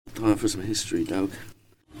Time for some history, dog.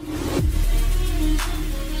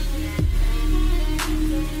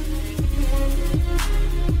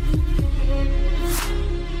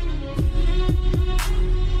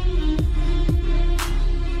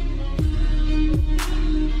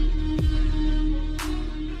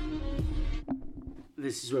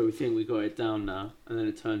 This is where we think we got it down now, and then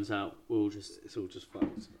it turns out it's all just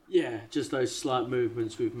fucked. Yeah, just those slight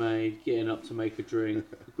movements we've made, getting up to make a drink,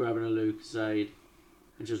 grabbing a Lucozade,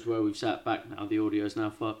 and just where we've sat back now, the audio's now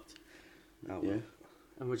fucked. Oh, Yeah.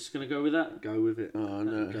 And we're just going to go with that? Go with it. Oh,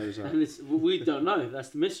 no. It goes up. And we don't know, that's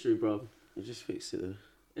the mystery, bro. You just fixed it, though.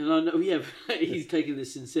 And I know, yeah, he's taking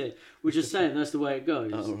this sincere. We're just saying that's the way it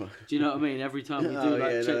goes. Oh, right. Do you know what I mean? Every time we do Oh,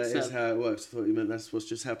 like yeah, check no, that is out. how it works. I thought you meant that's what's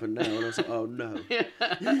just happened now. And I was like, oh, no.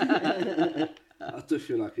 I do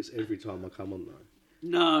feel like it's every time I come on, though.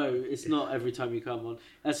 No, it's not every time you come on.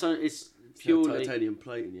 And so it's It's purely. got a titanium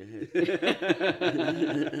plate in your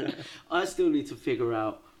head. I still need to figure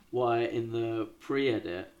out why in the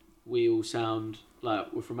pre-edit we all sound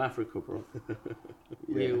like we're from Africa, bro.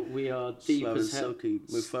 Yeah. We are deep Slow and as hell. silky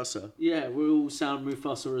Mufasa. Yeah, we all sound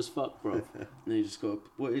Mufasa as fuck, bro. And you just got,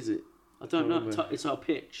 what is it? I don't know. remember. It's our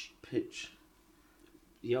pitch. Pitch.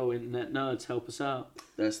 Yo, internet nerds, help us out.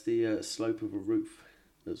 That's the slope of a roof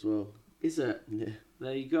as well. Is it? Yeah.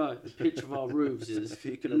 There you go. The pitch of our roofs is If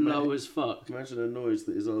you can low imagine, as fuck. imagine a noise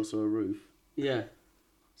that is also a roof. Yeah.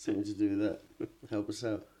 Something to do with that. Help us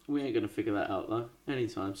out. We ain't going to figure that out, though,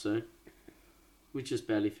 anytime soon. We're just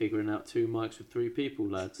barely figuring out 2 mics with 3 people,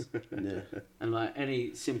 lads. Yeah. And like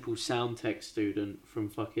any simple sound tech student from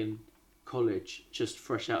fucking college, just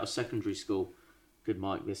fresh out of secondary school, could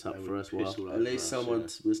mic this up They for would us. Well, piss all At over least us, someone yeah.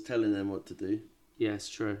 was telling them what to do. yeah, it's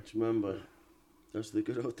true. Do you remember? Those were the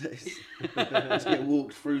good old days. Just get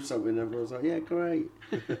walked through something and everyone's like, yeah, great.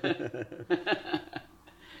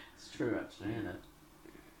 It's true, actually, isn't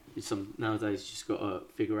it? Nowadays, you just got to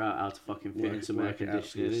figure out how to fucking fit in some air Work it out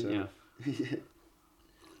for conditioning, didn't you? yourself. Yeah.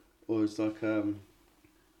 Or it's like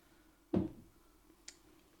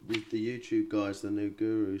the YouTube guys, the new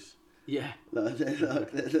gurus. Yeah, Like,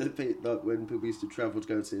 like when people used to travel to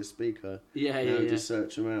go and see a speaker. yeah, Now yeah. yeah. just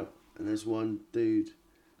search them out. And there's one dude,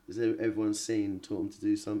 as everyone's seen, taught him to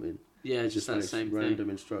do something. Yeah, He just that makes same random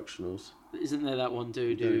instructionals. thing. Isn't there that one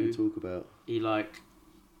dude We don't who even talk about.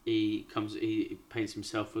 he paints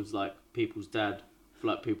himself as like people's dad, for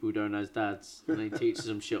like people who don't know his dads, and he teaches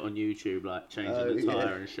them shit on YouTube, like changing Oh, the yeah.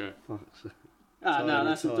 tire and shit. Fuck's sake. Ah, Tire no, and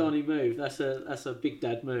that's a tire. Donny move. That's a big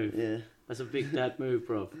dad move. Yeah. That's a big dad move,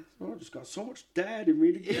 bro. Oh, I just got so much dad in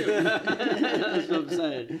me to give. That's what I'm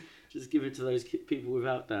saying. Just give it to those people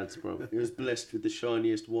without dads, bro. He was blessed with the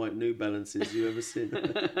shiniest white New Balances you ever seen.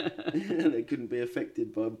 And they couldn't be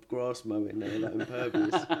affected by grass mowing. They were that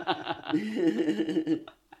impervious.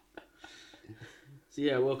 So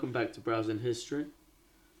yeah, welcome back to Browsing History.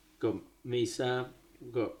 Got me, Sam.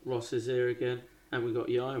 We've got Ross's here again, and we got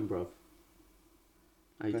Ieuan, bro.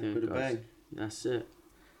 How you Back doing, with a guys? bang. That's it.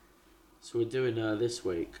 So we're doing this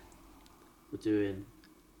week. We're doing.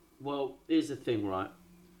 Well, here's the thing, right?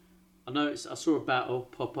 I saw a battle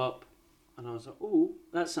pop up, and I was like, "Oh,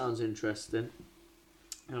 that sounds interesting."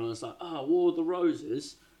 And I was like, "Oh, War of the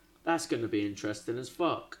Roses, that's going to be interesting as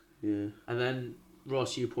fuck." Yeah. And then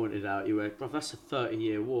Ross, you pointed out, you went, "Bro, that's a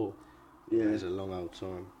 30-year war, Yeah. It's a long old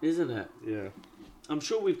time. isn't it?" Yeah. I'm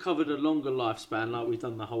sure we've covered a longer lifespan, like we've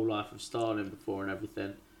done the whole life of Stalin before and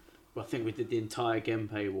everything. But I think we did the entire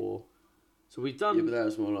Genpei War. So we've done. Yeah, but that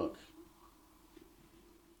was more like,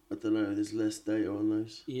 I don't know, there's less data on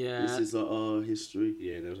those. Yeah, This is like our history.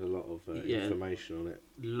 Yeah, there was a lot of Yeah. information on it.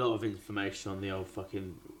 a lot of information on the old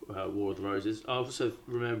fucking War of the Roses. I also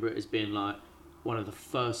remember it as being like one of the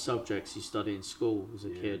first subjects you study in school as a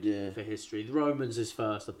Yeah. kid Yeah. for history. The Romans is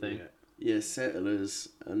first, I think. Yeah. Yeah, settlers,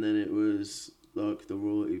 and then it was like the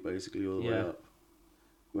royalty basically all the way Yeah. up.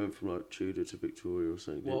 Went from like Tudor to Victoria or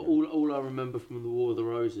something. Well, didn't it? all I remember from the War of the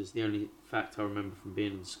Roses, the only fact I remember from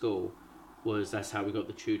being in school, was that's how we got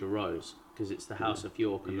the Tudor Rose, because it's the House of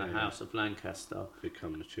York and the Yeah. House of Lancaster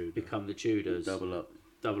Become the Tudor. become the Tudors. Double up.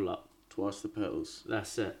 Double up. Twice the petals.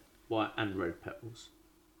 That's it. White and red petals.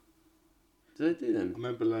 Did they do I them?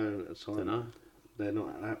 remember learning at the time. Don't know. They're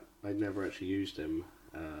not. They never actually used them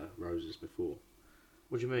roses before.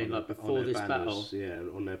 What do you mean? On Like their- before on their this banners, battle?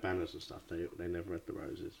 Yeah, on their banners and stuff. They never had the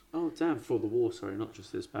roses. Oh damn! Before the war, sorry, not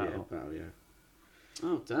just this battle. Yeah, battle. Yeah.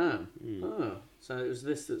 Oh damn! Mm. Oh, so it was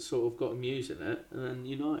this that sort of got them using it, and then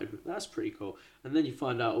united. That's pretty cool. And then you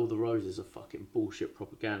find out all the roses are fucking bullshit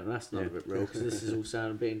propaganda. That's none Yeah. of it real, because this is all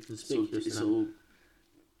sounding being It's all, conspicuous. it's now. all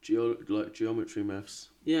like geometry maths.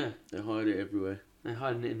 Yeah, They hide it everywhere. They're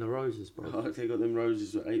hiding it in the roses, bro. Like they got them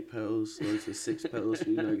roses with 8 petals, those with 6 petals.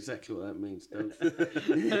 You know exactly what that means, don't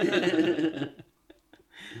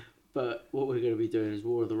But what we're going to be doing is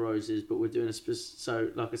War of the Roses, but we're doing a so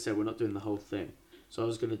like I said, we're not doing the whole thing. So I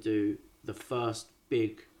was going to do the first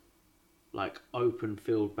big, like, open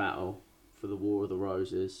field battle for the War of the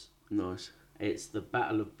Roses. Nice. It's the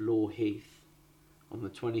Battle of Blore Heath on the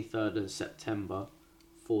 23rd of September,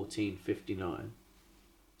 1459.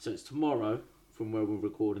 So it's tomorrow from where we're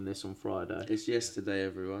recording this on Friday. It's yesterday,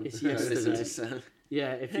 everyone. It's Listen yesterday. to Sam.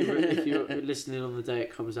 Yeah, if you're listening on the day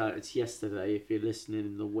it comes out, it's yesterday. If you're listening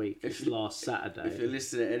in the week, it's last Saturday. If you're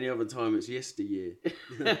listening at any other time, it's yesteryear.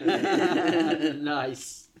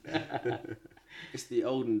 Nice. It's the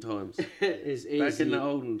olden times. Back Back in the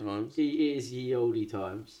olden times. It is ye olde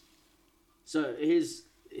times. So here's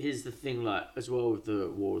the thing, like, as well with the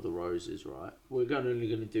War of the Roses, right? We're only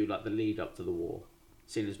going to do like the lead up to the war,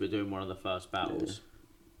 seeing as we're doing one of the first battles.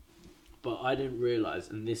 Yeah. But I didn't realise,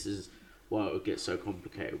 and this is why it would get so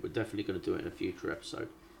complicated. We're definitely going to do it in a future episode.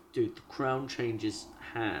 Dude, the crown changes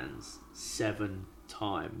hands 7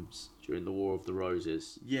 times during the War of the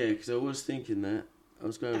Roses. Yeah, because I was thinking that. I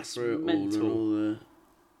was going through it mental. all and all the,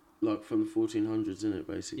 like, from the 1400s, isn't it,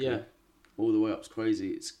 basically? Yeah. All the way up. It's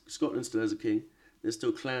crazy. Scotland still has a king. There's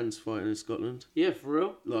still clans fighting in Scotland. Yeah, for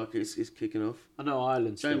real? Like, it's kicking off. I know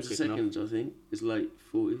Ireland's James still kicking II, I think, is late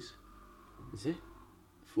 40s. Is it?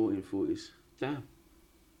 1440s. Damn.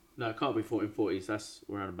 No, it can't be 1440s. That's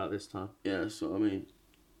around about this time. Yeah, that's what I mean.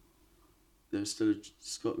 There's still a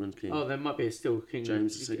Scotland king. Oh, there might be a still king.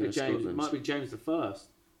 James II of Scotland. It might be James the First.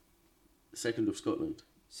 Second of Scotland.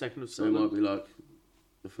 Second of So Scotland. it might be like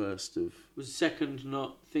the first of... Was second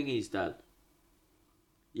not Thingy's dad?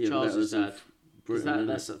 Yeah, Charles's dad. Britain,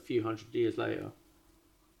 That's a few hundred years later.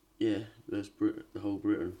 Yeah, there's the whole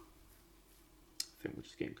Britain. I think we're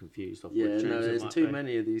just getting confused. Yeah, no, there's too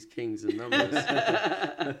many of these kings and numbers.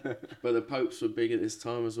 But the popes were big at this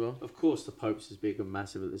time as well. Of course, the popes is big and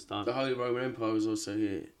massive at this time. The Holy Roman Empire was also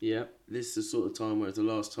here. Yeah. This is the sort of time where it's the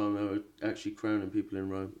last time they were actually crowning people in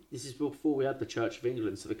Rome. This is before we had the Church of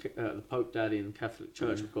England, so the Pope Daddy and the Catholic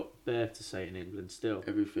Church have got bare to say in England still.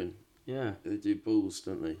 Everything. Yeah. They do bulls,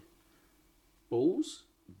 don't they? Bulls?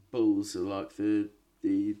 Bulls are like the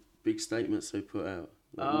big statements they put out.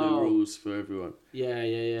 Like new Oh. rules for everyone. Yeah.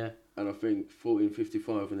 And I think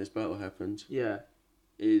 1455, when this battle happened, Yeah.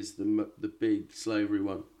 is the big slavery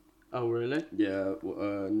one. Oh, really? Yeah,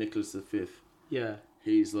 Nicholas V. Yeah.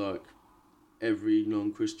 He's like, every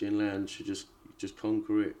non-Christian land should just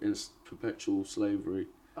conquer it in perpetual slavery.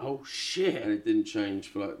 Oh, shit. And it didn't change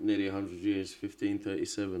for like nearly 100 years,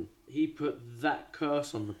 1537. He put that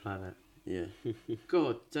curse on the planet. Yeah.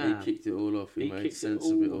 God damn. He kicked it all off. He made kicked sense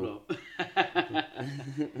of it all.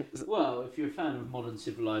 Well, if you're a fan of modern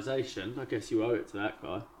civilization, I guess you owe it to that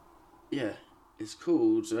guy. Yeah. It's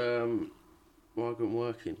called Migrant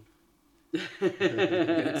Working. You're going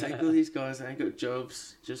to take all these guys that ain't got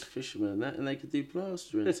jobs, just fishermen and that, and they could do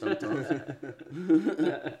plastering sometimes.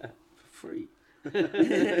 For free.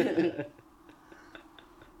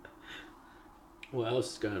 What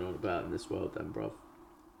else is going on about in this world then, bruv?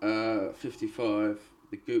 55,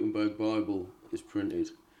 the Gutenberg Bible is printed.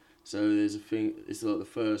 So there's a thing, it's like the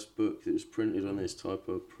first book that was printed on this type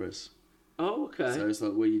of press. Oh, okay. So it's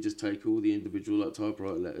like where you just take all the individual like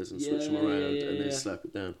typewriter letters and switch them around and then slap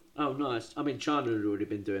it down. Oh, nice. I mean, China had already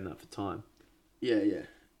been doing that for time. Yeah.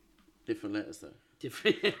 Different letters though.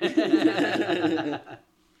 Different.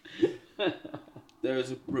 There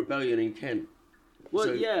was a rebellion in Kent. Well,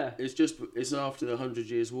 so yeah. It's after the 100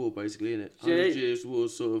 Years' War, basically, isn't it? Yeah. 100 Years' War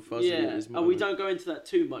sort of fuzzy at this moment. We don't go into that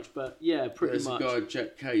too much, but yeah, pretty much. There's a guy,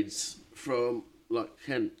 Jack Cades, from like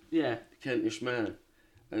Kent, Yeah. Kentish man,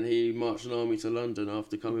 and he marched an army to London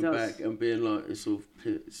after coming back and being like, it's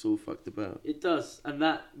all fucked about. It does, and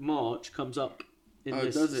that march comes up in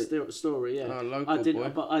this story. Yeah, local boy.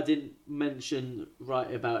 But I didn't mention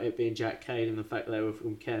right about it being Jack Cade and the fact that they were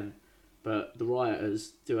from Kent. But the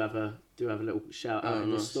rioters do have a little shout out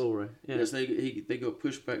in the story. Yeah. Yes, they got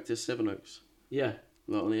pushed back to Sevenoaks. Yeah.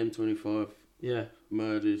 Like on the M25. Yeah.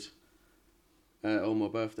 Murdered on my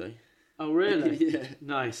birthday. Oh really? Yeah.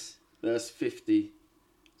 Nice. That's 50.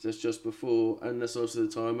 So that's just before, and that's also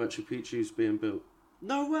the time Machu Picchu's being built.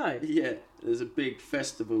 No way. Yeah. There's a big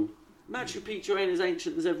festival. Machu Picchu ain't as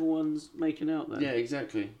ancient as everyone's making out there. Yeah,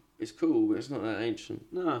 exactly. It's cool, but it's not that ancient.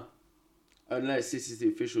 No. Unless this is the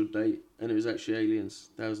official date, and it was actually aliens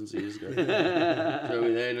thousands of years ago. So I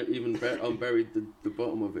mean, they ain't even unburied the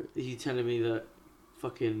bottom of it. Are you telling me that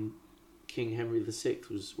fucking King Henry VI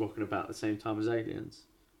was rocking about at the same time as aliens?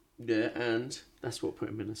 Yeah, and That's what put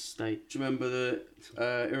him in a state. do you remember the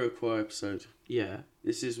Iroquois episode? Yeah.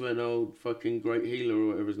 This is when old fucking Great Healer or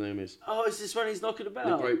whatever his name is. Oh, is this when he's knocking about?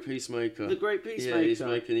 The Great Peacemaker. The Great Peacemaker. Yeah, he's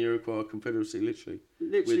making the Iroquois Confederacy, literally.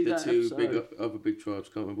 Literally with the that two episode. other big tribes,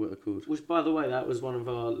 can't remember what they're called. Which, by the way, that was one of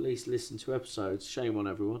our least listened to episodes. Shame on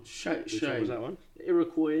everyone. Which one Shame. was that one? The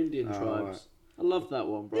Iroquois Indian Oh, tribes. right. I love that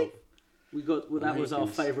one, bro. That was our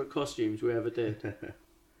Americans. favourite costumes we ever did,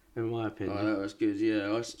 in my opinion. Oh, that was good,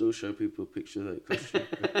 yeah. I still show people a picture of that costume.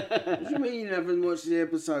 What do you mean you haven't watched the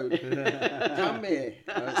episode? Come here.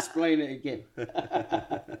 I'll explain it again.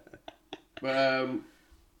 But,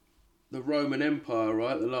 the Roman Empire,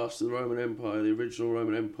 right? The last of the Roman Empire, the original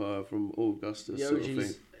Roman Empire from Augustus The sort of thing.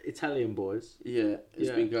 OG's Italian boys. Yeah, it's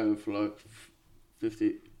Yeah. been going for like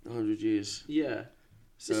 50, 100 years. Yeah.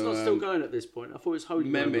 So, it's not still going at this point. I thought it was Holy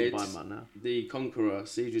Roman Mehmed, by now. the Conqueror,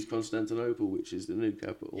 sieges Constantinople, which is the new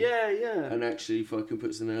capital. Yeah, yeah. And actually fucking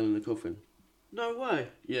puts the nail in the coffin. No way.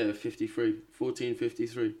 Yeah,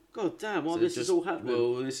 1453. God damn, while So this just- is all happening.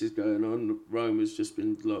 Well, this is going on. Rome has just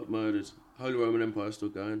been like murdered. Holy Roman Empire is still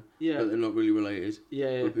going, yeah. but they're not really related.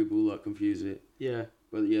 Yeah, But people like confuse it. yeah.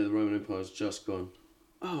 But yeah, the Roman Empire's just gone.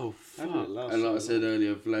 Oh, How did it fuck. last And like so I said long?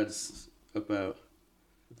 earlier, Vlad's about.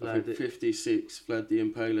 I Vlad- think 56. Vlad the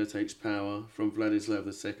Impaler takes power from Vladislav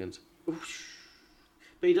II.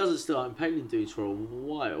 But he doesn't start impaling dudes for a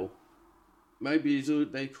while. Maybe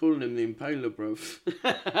they calling him the Impaler, bruv.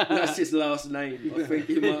 That's his last name. I think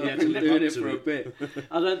he might He have had to been live doing up it to for a it. bit.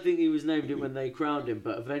 I don't think he was named it when they crowned him,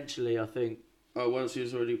 but eventually I think, Oh, once he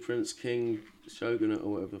was already Prince, King, Shogunate,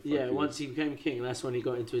 or whatever the fuck yeah, he once he became king, that's when he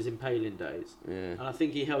got into his impaling days. was. Yeah. And I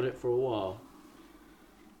think he held it for a while.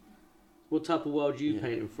 What type of world are you Yeah.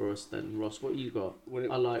 painting for us then, Ross? What you got? Well,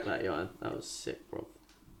 I like that, Ieuan. That was sick, bro.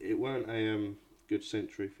 it weren't a good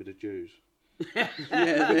century for the Jews. Yeah,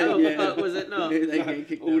 Fuck, was it not? They get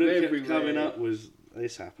kicked All out that kept everywhere. coming up was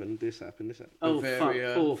this happened, this happened, this happened. Oh, Bavaria,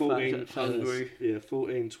 fuck. Oh, 14 fuck. Hungary. Yeah,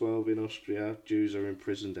 1412 in Austria, Jews are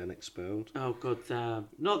imprisoned and expelled. Oh, god damn.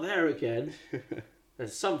 Not there again.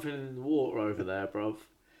 There's something in the water over there, bruv.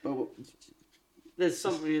 But There's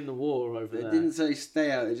something in the water over they there. didn't say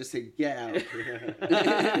stay out, they just said get out.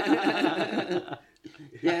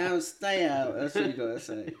 Get out, stay out. That's what you gotta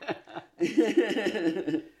say.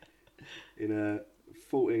 In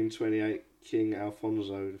 1428, King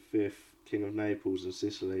Alfonso V, King of Naples and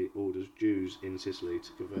Sicily, orders Jews in Sicily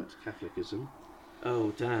to convert to Catholicism.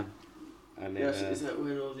 Oh, damn. And then, Yes, is that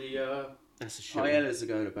when all the That's a shit. paellas are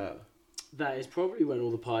going about? That is probably when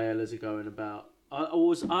all the paellas are going about.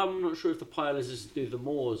 I'm not sure if the paellas is to do with the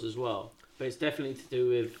Moors as well, but it's definitely to do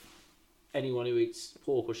with anyone who eats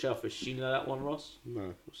pork or shellfish. Do you know that one, Ross? no,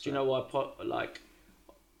 Do you know why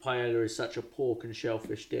paella is such a pork and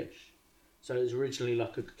shellfish dish? So it was originally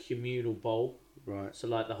like a communal bowl. Right. So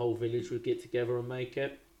like the whole village would get together and make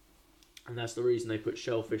it, and that's the reason they put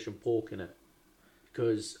shellfish and pork in it.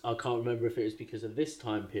 Because I can't remember if it was because of this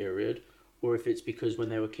time period, or if it's because when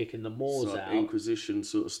they were kicking the Moors It's like out. Inquisition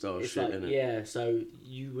sort of style It's shit, like, innit? yeah, so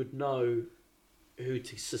you would know who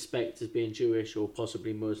to suspect as being Jewish or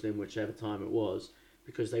possibly Muslim, whichever time it was,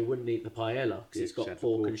 because they wouldn't eat the paella because Yeah, it's 'cause it got had the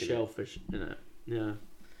pork pork and in it. shellfish in it. Yeah,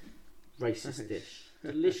 racist Nice. dish,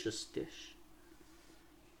 delicious dish.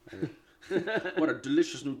 What a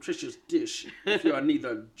delicious, nutritious dish. If you are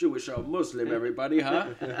neither Jewish or Muslim, everybody,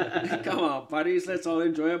 huh? Come on, buddies, let's all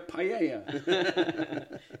enjoy a paella.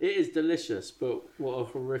 It is delicious, but what a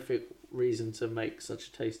horrific reason to make such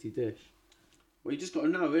a tasty dish. Well, you just got to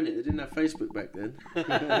know, innit? They didn't have Facebook back then.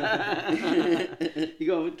 You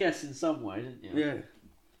got to guess in some way, didn't you? Yeah.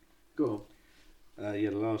 Go on. Yeah,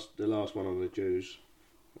 the last one on the Jews.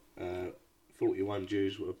 41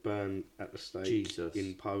 Jews were burned at the stake Jesus.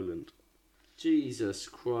 in Poland. Jesus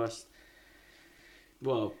Christ.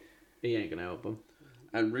 Well, he ain't gonna help them.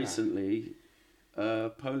 And recently,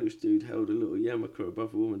 a Polish dude held a little yarmulke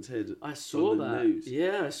above a woman's head. I saw on the that. news.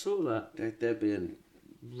 Yeah, I saw that. They're being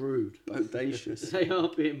Rude. bodacious. They are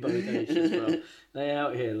being bodacious, bro. They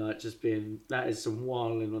out here like just being. That is some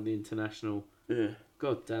wilding on the international. Yeah,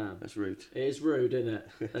 God damn. that's rude. It is rude, isn't it?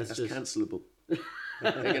 That's just. cancelable.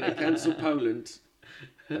 They're going to cancel Poland,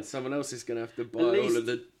 and someone else is going to have to buy At all least- of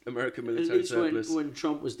the American At military least surplus. when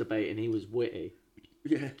Trump was debating, he was witty.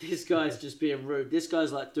 Yeah. This guy's just being rude. This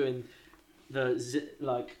guy's like doing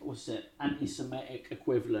what's it, anti-Semitic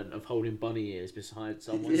equivalent of holding bunny ears beside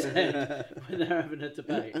someone's head when they're having a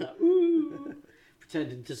debate. Like, ooh,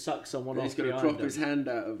 pretending to suck someone And off he's going to behind crop them. his hand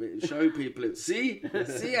out of it and show people it. See?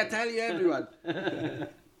 See, I tell you, everyone.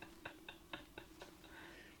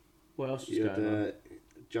 What else was You had, going on?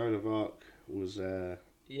 Joan of Arc was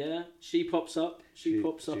Yeah, she pops up. She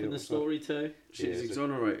pops up in the story too. She's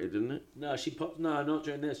exonerated, isn't it? No, No, not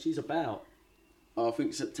during this. She's about. Oh, I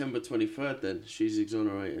think September 23rd. Then she's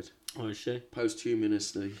exonerated Oh, is she?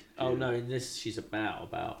 posthumously. Oh no, in this she's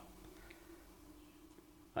about.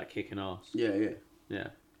 Like kicking ass. Yeah. Yeah.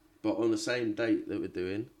 But on the same date that we're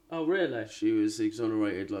doing, Oh really? she was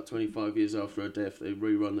exonerated like 25 years after her death. They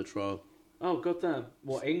rerun the trial. Oh goddamn!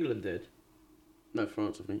 What England did? No,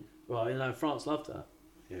 France, I think. Well, you know, France loved her.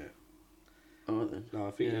 Yeah. Oh, then. No,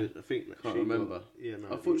 I think. Yeah. I think that Can't she remember. Yeah,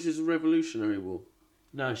 no. I thought she was a Revolutionary War.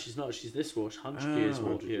 No, she's not. She's this war. 100 years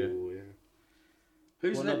war. 100 year war, yeah.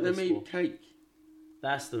 Who's Well, let not them this eat war. cake?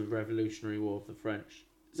 That's the Revolutionary War of the French.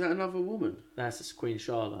 Is that another woman? That's Queen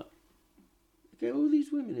Charlotte. Get all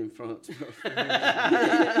these women in France, bro.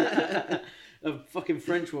 A fucking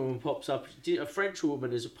French woman pops up. A French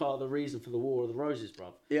woman is a part of the reason for the War of the Roses,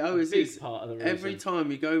 bruv. It always a big is. part of the reason. Every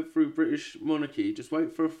time you go through British monarchy, just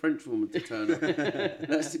wait for a French woman to turn up.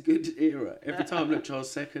 That's a good era. Every time, look,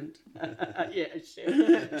 Charles II. Yeah,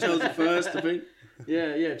 shit. Charles I, I think.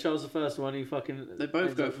 Yeah, Charles I, one who fucking... They both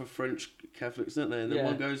ends go up- for French Catholics, don't they? And then Yeah.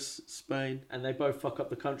 one goes Spain. And they both fuck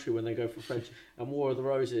up the country when they go for French. And War of the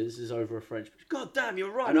Roses is over a French... God damn,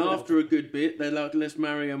 you're right. And Will. after a good bit, they're like, let's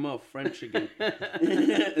marry them off, French again.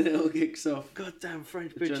 It all kicks off. God damn,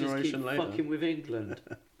 French A bitches keep generation later. fucking with England.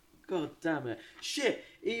 God damn it. Shit,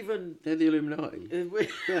 even... They're the Illuminati.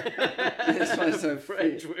 That's why it's so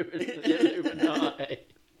French fit. women are the Illuminati.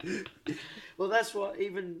 Well, that's what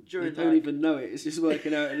even They during don't even know it. It's just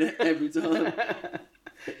working out every time.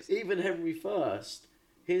 even Henry I,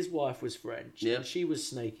 his wife was French, Yeah. and she was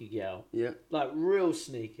sneaky gal, Yeah. like real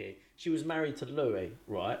sneaky. She was married to Louis,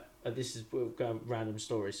 right? We're going random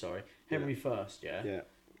story. Sorry, Henry I, yeah. Yeah.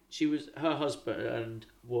 She was her husband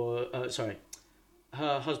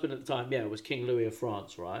her husband at the time, yeah, was King Louis of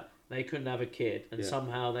France, right? They couldn't have a kid, and Yeah.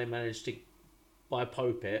 somehow they managed to by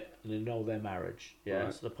Pope it and annul their marriage. Yeah,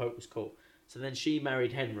 Right. so the Pope was cool. So then she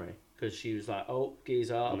married Henry because she was like, "Oh,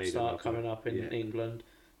 geezer, Need upstart another- coming up in yeah. England.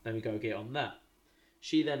 Let me go get on that."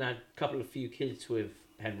 She then had a few kids with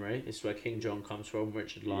Henry. This is where King John comes from,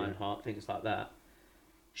 Richard Lionheart, things like that.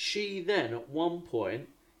 She then, at one point,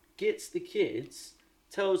 gets the kids,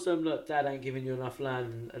 tells them, "Look, Dad ain't giving you enough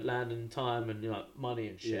land and time and money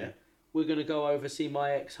and shit. Yeah. We're going to go over see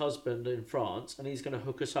my ex-husband in France and he's going to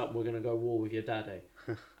hook us up and we're going to go war with your daddy."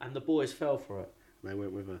 And the boys fell for it. They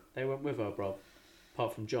went with her. They went with her, bro.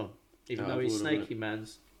 Apart from John. Even Oh, though I he's thought of it. snaky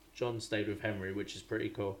man's, John stayed with Henry, which is pretty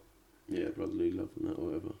cool. Yeah, brotherly love and that or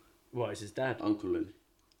whatever. What, it's his dad? Uncle Lily.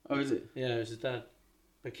 Oh, is it? Yeah, it was his dad.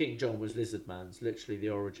 But King John was Lizard Man's, literally the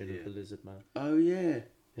origin of the Lizard Man. Oh, yeah.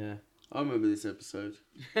 Yeah. I remember this episode.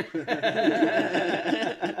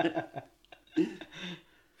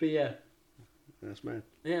 But yeah. That's mad.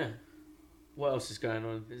 Yeah. What else is going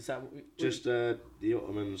on? Is that Just the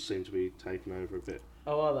Ottomans seem to be taking over a bit.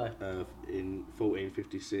 Oh, are they? In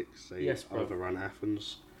 1456, they Yes, bro. overrun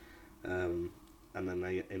Athens, and then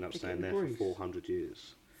they end up They staying get there Greece. for 400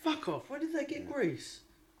 years. Fuck off. When did they get Greece?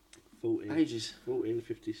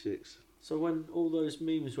 1456. So when all those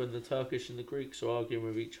memes when the Turkish and the Greeks are arguing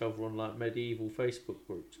with each other on like medieval Facebook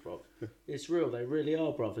groups, bro. It's real. They really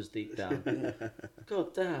are brothers deep down.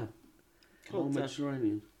 God damn. Whole God damn.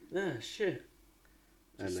 Mediterranean. Yeah, shit.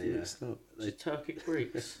 And Just they mixed up. Just Turkic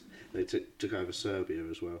Greeks. they took over Serbia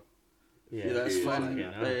as well. Yeah, that's Yeah. fun.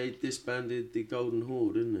 Fucking hell. They disbanded the Golden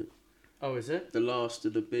Horde, didn't it? Oh, is it? The last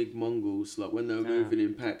of the big Mongols, like when they were Damn. moving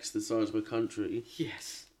in packs the size of a country,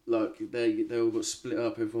 Yes. like they all got split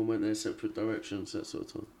up, everyone went their separate directions, that sort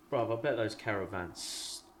of time. Bruv, I bet those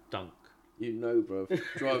caravans stunk. You know, bro.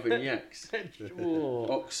 Driving yaks, Oh,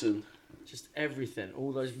 oxen, just everything.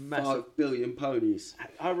 All those massive... 5 billion ponies.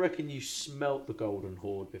 I reckon you smelt the Golden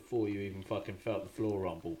Horde before you even fucking felt the floor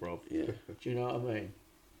rumble, bruv. Yeah. Do you know what I mean?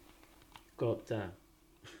 God damn.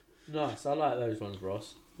 Nice, I like those ones,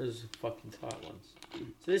 Ross. Those are fucking tight ones.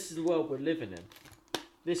 So this is the world we're living in.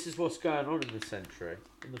 This is what's going on in the century,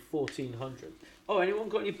 in the 1400s. Oh, anyone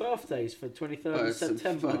got any birthdays for 23rd Oh, of it's some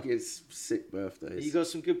September? fucking sick birthdays. You got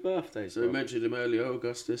some good birthdays, So we bro. mentioned him earlier,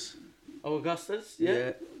 Augustus. Oh, Augustus?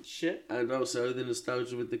 Yeah. Shit. And also the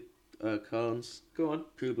nostalgia with the Khans. Go on.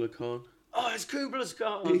 Kubla Khan. Oh, it's Kubla's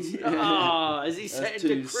Khan. Yeah. Ah, is he That's setting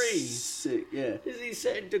too decrees? Sick, yeah. Is he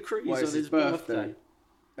setting decrees Why, on it's his birthday?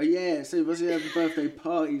 Oh yeah, so was he having birthday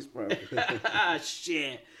parties, bro? Ah,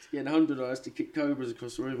 shit. Getting 100 eyes to kick cobras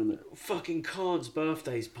across the room and that. Fucking Khan's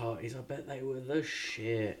birthdays parties. I bet they were the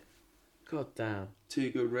shit. God damn.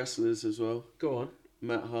 2 good wrestlers as well. Go on.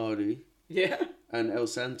 Matt Hardy Yeah. and El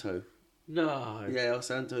Santo. No. Yeah, El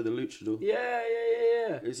Santo, the luchador.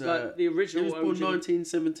 Yeah. He's, Like the He original was born OG.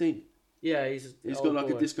 1917. Yeah, he's got like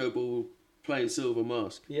a disco ball plain silver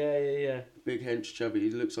mask. Yeah. Big hench chubby. He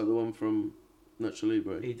looks like the one from Nacho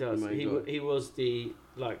Libre. He does. He was the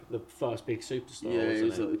first big superstar. Yeah, wasn't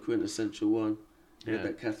he's he? like the quintessential one. He had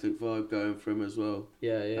that Catholic vibe going for him as well.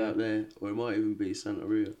 Yeah. Out there, or it might even be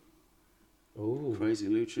Santeria. Oh, crazy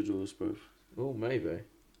luchadors, bro. Oh, maybe.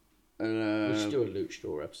 And we should do a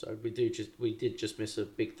luchador episode. We did just miss a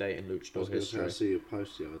big date in luchador history. I see your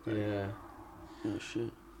post the other day. Yeah. Oh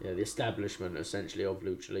shit. Yeah, the establishment essentially of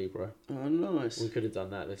Lucha Libre. Oh nice. We could have done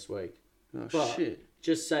that this week. Oh but shit.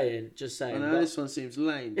 Just saying. I know this one seems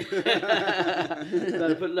lame. No,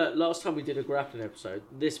 but look, last time we did a grappling episode,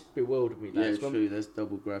 this bewildered me. Yeah, true. There's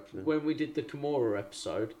double grappling. When we did the Kimura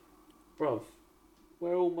episode, bruv,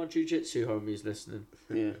 where are all my jiu-jitsu homies listening?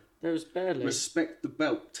 Yeah. There was barely. Respect the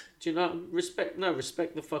belt. Do you know respect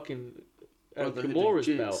the fucking Brotherhood Kimura's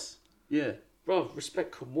of belt. Jits. Yeah. Bruv,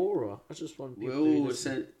 respect Kimura. I just want people We're to all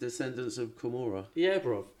listen. descendants of Kimura. Yeah,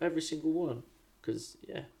 bruv. Every single one. Because,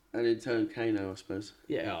 yeah. And in turn, Kano, I suppose.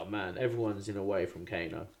 Yeah, oh man. Everyone's in a way from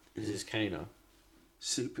Kano. This is Kano.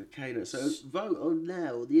 Super Kano. So vote on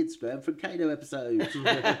now on the Instagram for Kano episodes.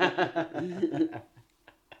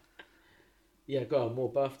 Yeah, go on.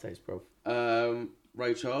 More birthdays, bruv.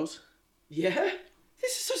 Ray Charles. Yeah?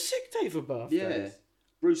 This is a sick day for birthdays. Yeah.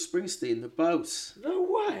 Bruce Springsteen, the boss. No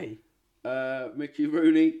way. Mickey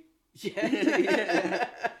Rooney. Yeah. Yeah.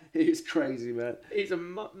 He's crazy, man. He's a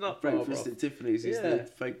nut. Breakfast at Tiffany's. He's the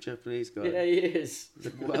fake Japanese guy. Yeah, he is.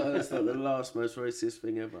 Well, that's like the last most racist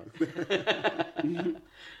thing ever.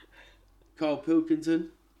 Carl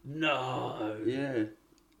Pilkington. No. Yeah.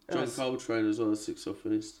 John Coltrane as well,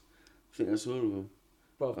 saxophonist. I think that's all of them.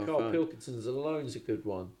 Bro, Carl Pilkington's alone's a good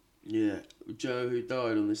one. Yeah. Joe, who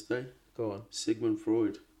died on this day. Go on. Sigmund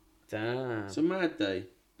Freud. Damn. It's a mad day.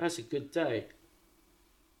 That's a good day.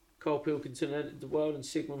 Carl Pilkington entered the world and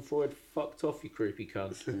Sigmund Freud fucked off, you creepy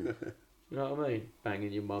cunt. You know what I mean?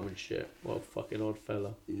 Banging your mum and shit. What a fucking odd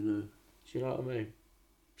fella. You know. Do you know what I mean?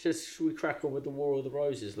 Should we crack on with the War of the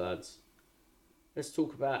Roses, lads? Let's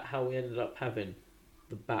talk about how we ended up having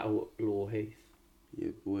the battle at Law Heath.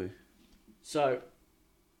 Yeah, boy. So,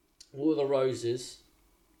 War of the Roses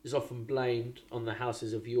is often blamed on the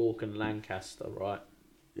houses of York and Lancaster, right?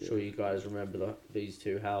 Yeah. Sure you guys remember these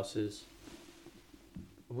two houses.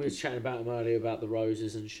 We were chatting about them earlier about the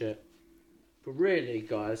roses and shit. But really,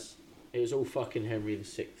 guys, it was all fucking Henry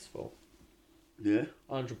VI's fault. Yeah?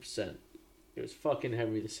 100%. It was fucking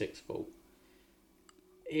Henry VI's fault.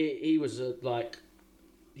 He was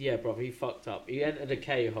yeah, bro, he fucked up. He entered a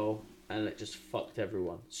K-hole and it just fucked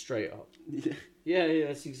everyone. Straight up. Yeah. Yeah,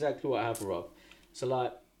 that's exactly what happened, Rob. So,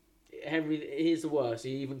 like, Henry, here's the worst.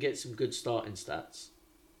 He even gets some good starting stats.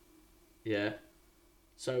 Yeah.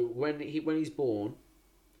 So, when he's born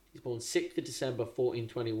 6th of December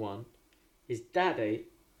 1421. His daddy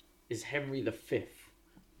is Henry V.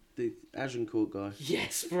 The Agincourt guy.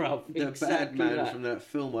 Yes, bruv. The exactly bad man that. from that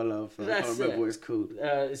film I love. I That's can't remember it. what it's called.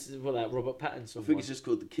 This is that Robert Pattinson I think one. it's just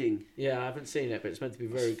called The King. Yeah, I haven't seen it, but it's meant to be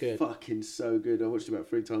very good. Fucking so good. I watched it about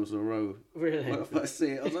 3 times in a row. Really? When I first see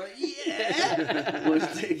it, I was like, yeah!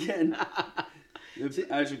 Watched it again. The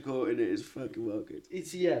Agincourt in it is fucking well good.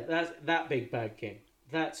 That's that big bad king.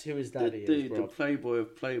 That's who his daddy The is, dude, bro. the playboy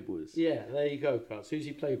of playboys. Yeah, there you go, Cuz. Who's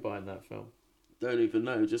he played by in that film? Don't even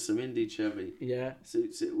know, just some indie chevy. Yeah.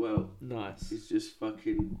 Suits it well. Nice. He's just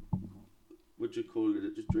fucking, what do you call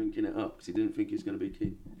it, just drinking it up because he didn't think he was going to be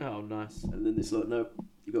king. Oh, nice. And then it's like, no,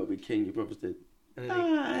 you got to be king, your brother's dead. And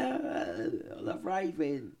then I love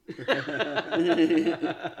raving.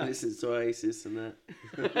 Listens to Oasis and that.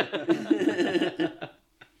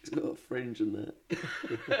 He's got a fringe and that.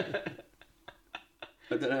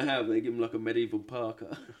 I don't know how, but they give him like a medieval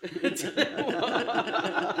parka.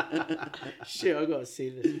 Shit, I gotta see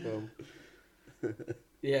this film.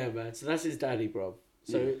 Yeah, man. So that's his daddy, bro.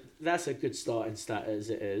 So that's a good starting stat as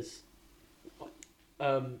it is.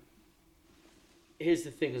 Here's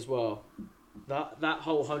the thing as well. That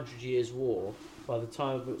whole 100 Years' War, by the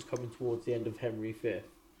time it was coming towards the end of Henry V,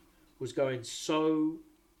 was going so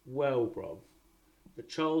well, bro, that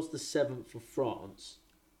Charles VII of France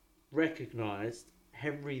recognised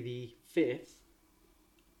Henry V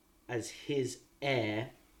as his heir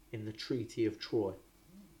in the Treaty of Troy,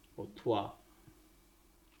 or Troyes.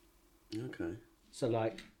 Okay. So,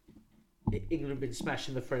 like, England had been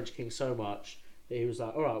smashing the French king so much that he was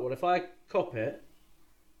like, all right, well, if I cop it,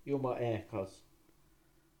 you're my heir, cuz.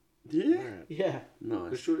 Yeah? Yeah.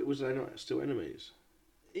 But Nice. surely was they not still enemies?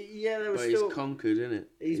 Yeah, there was But still... he's conquered, innit?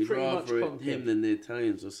 He's He'd pretty much rather conquered. him than the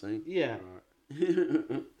Italians or something. Yeah.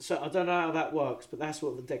 Right. So, I don't know how that works, but that's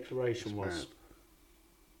what the declaration was.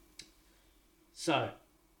 Bad. So,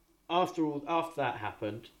 after that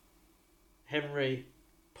happened, Henry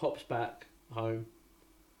pops back home.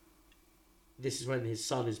 This is when his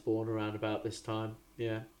son is born, around about this time,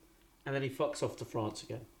 yeah. And then he fucks off to France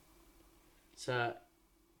again. So,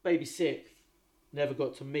 baby sixth never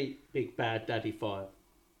got to meet Big Bad Daddy Five.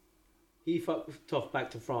 He fucked off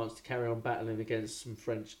back to France to carry on battling against some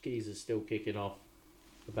French geezers still kicking off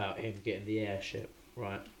about him getting the airship,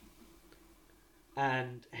 right?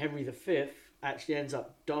 And Henry V actually ends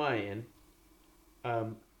up dying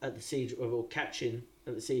at the siege of, or catching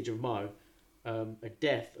at the siege of Meaux, a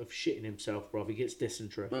death of shitting himself, bro. He gets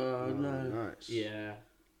dysentery. Oh, no. Nice. Yeah.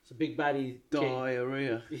 It's a big baddie.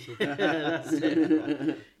 Diarrhea. Yeah, that's it,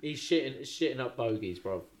 bro. He's shitting up bogies,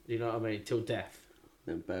 bro. You know what I mean? Till death.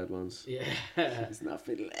 Them bad ones. Yeah. There's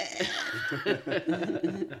nothing left.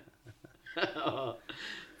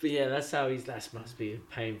 But yeah, that must be a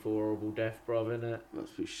painful, horrible death, bro, isn't it?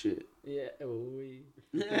 Must be shit. Yeah.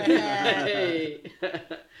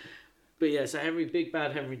 But yeah, so Big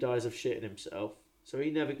Bad Henry dies of shitting himself. So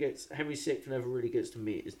Henry VI never really gets to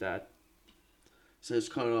meet his dad. So it's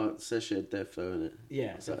kind of like Seshed death, though, isn't it?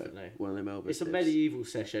 Yeah, So definitely. one of them Elvis It's a deaths. medieval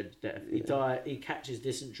Seshed death. Yeah. He catches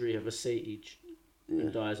dysentery of a siege Yeah.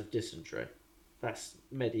 and dies of dysentery. That's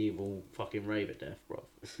medieval fucking raver death, bro.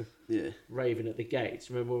 Yeah. Raving at the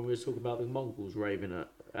gates. Remember when we were talking about the Mongols raving at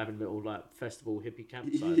having little like festival hippie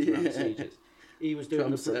campsites around Yeah. sieges? He was doing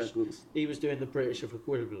Drum the British. circles. He was doing the British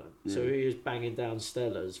equivalent. So Yeah. he was banging down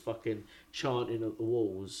stellas, fucking chanting at the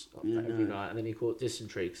walls every night, and then he caught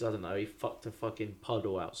dysentery because I don't know, he fucked a fucking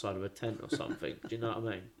puddle outside of a tent or something. Do you know what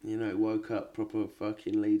I mean? You know, woke up proper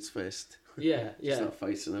fucking Leeds Fest. Yeah, yeah. Just like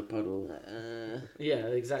facing a puddle. Yeah,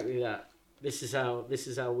 exactly that. This is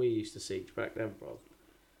how we used to siege back then, bro.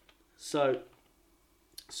 So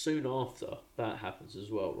soon after that happens as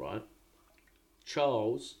well, right?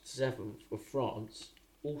 Charles VII of France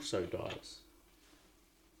also dies.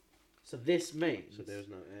 So this means So there's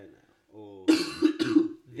no air now. Or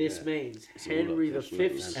this yeah. means It's all Henry like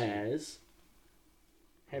V's French heirs,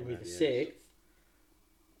 Henry Yes. VI,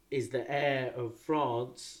 is the heir of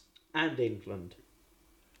France and England.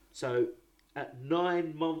 So at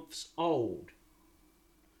 9 months old,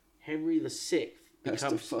 Henry VI Has to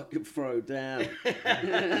becomes fucking throw down.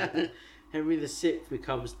 Henry VI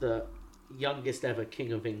becomes the youngest ever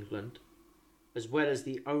king of England, as well as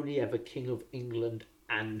the only ever king of England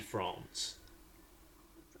and France.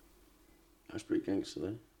 That's pretty gangster,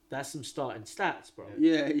 though. That's some starting stats, bro.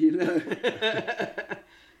 Yeah, you know.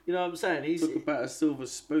 You know what I'm saying? He's Talk about a silver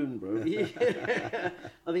spoon, bro. yeah.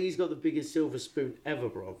 I think he's got the biggest silver spoon ever,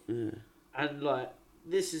 bro. Yeah. And like,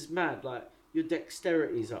 this is mad. Like, your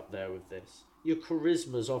dexterity's up there with this. Your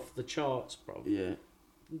charisma's off the charts, bro. Yeah.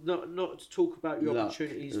 Not to talk about your Luck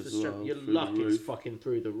opportunities for as strength. well, Your through the luck is roof. fucking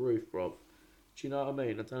through the roof, bro. Do you know what I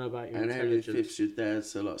mean? I don't know about your And Henry intelligence. V's your dad,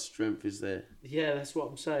 so like strength is there, Yeah, that's what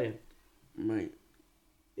I'm saying. mate.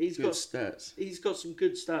 He's Good got stats. he's got some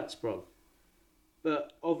good stats, bro.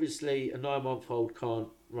 But obviously, a 9-month-old can't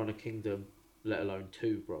run a kingdom, let alone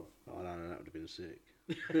two, bro. Oh no, that would have been sick.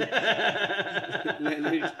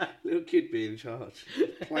 little kid be in charge.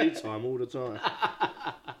 Playtime all the time.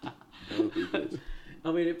 That would be good.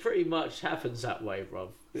 I mean, it pretty much happens that way, bro.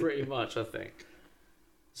 Pretty much, I think.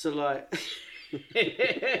 So, like,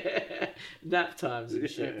 nap times and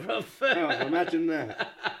shit, bro. Oh, imagine that.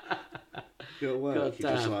 Go to work, God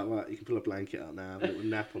you're just damn. like, right, you can pull a blanket up now, have a little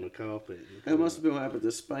nap on the carpet. It must have been what happened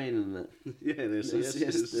to Spain and that. Yeah, there's Little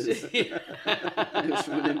siestas. siestas. It was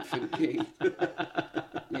from an infant king.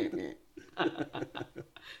 Yeah.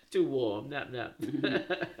 Too warm, nap.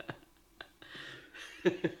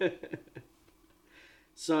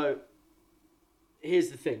 So, here's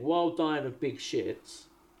the thing. While dying of big shits,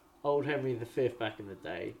 old Henry V back in the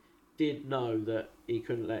day did know that he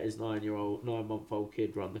couldn't let his 9-month-old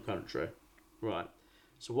kid run the country. Right.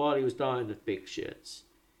 So while he was dying of big shits,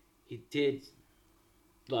 he did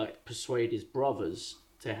like persuade his brothers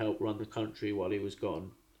to help run the country while he was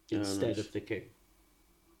gone instead nice. of the king.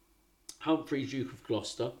 Humphrey, Duke of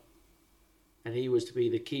Gloucester, and he was to be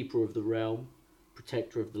the keeper of the realm,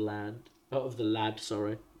 protector of the lad,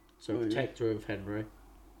 sorry. So Oh, yeah. protector of Henry.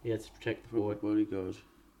 He had to protect the boy. Proper bodyguard.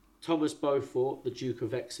 Thomas Beaufort, the Duke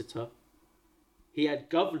of Exeter. He had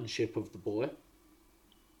governorship of the boy,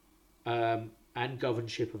 and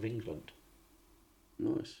governorship of England.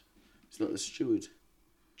 Nice. It's like the steward.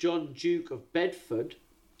 John, Duke of Bedford,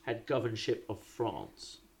 had governorship of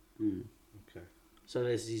France. Mm. Okay. So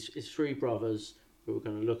there's his three brothers who are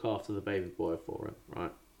going to look after the baby boy for him,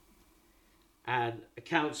 right? And a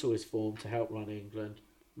council is formed to help run England,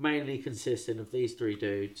 mainly consisting of these three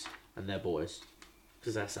dudes and their boys.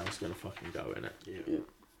 Because that's how it's going to fucking go, innit? Yeah. Yeah.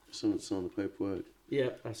 Someone to sign the paperwork. Yeah,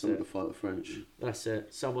 that's Someone it. to fight the French. That's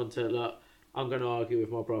it. Someone to look. I'm going to argue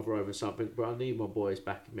with my brother over something, but I need my boys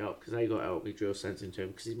backing me up because they got to help me drill sense into him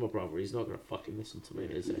because he's my brother. He's not going to fucking listen to me,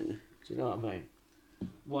 is he? Yeah. Do you know what I mean?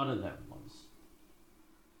 One of them ones.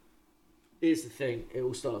 Here's the thing. It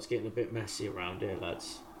all starts getting a bit messy around here,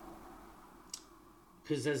 lads.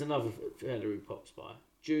 Because there's another fella who pops by.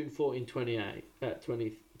 June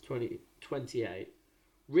 2028,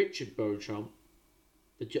 Richard Beauchamp,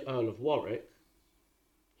 the Earl of Warwick,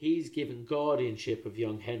 he's given guardianship of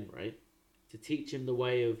young Henry to teach him the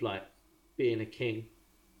way of like being a king,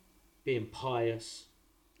 being pious,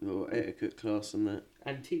 Or etiquette class and that.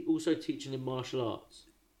 and also teaching him martial arts.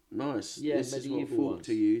 Nice. Yeah, this is what medieval fork ones.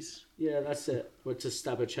 to use. Yeah, that's it. Or to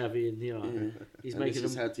stab a chavvy in the eye. Yeah. He's And making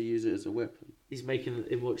this is him. how to use it as a weapon. He's making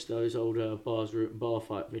him watch those old bars root and bar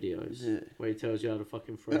fight videos Yeah. where he tells you how to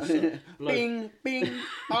fucking throw some blow, Bing, bing,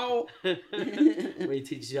 oh. where he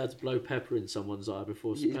teaches you how to blow pepper in someone's eye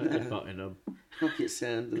before butting them. Pocket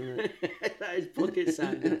sound, isn't it? That is pocket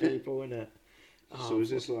sanding people, isn't it? So is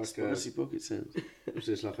this like Spicy pocket sound. is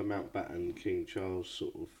this like a Mountbatten King Charles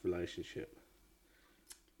sort of relationship?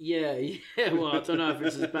 Yeah. Well, I don't know if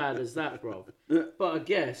it's as bad as that, bro. But I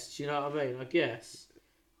guess, you know what I mean? I guess.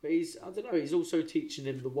 But I don't know, he's also teaching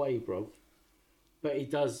him the way, bro. But he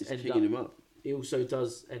does He's end kicking him up. He also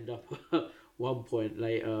does end up at one point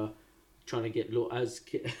later trying to get I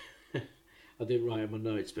didn't write in my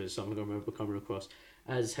notes, but it's something I remember coming across.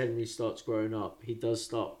 As Henry starts growing up, he does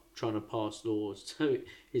start trying to pass laws so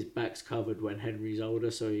his back's covered when Henry's older,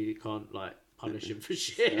 so he can't like punish him for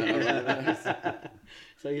shit.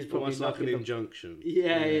 So he's probably Almost like an knocking injunction.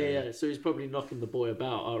 yeah. So he's probably knocking the boy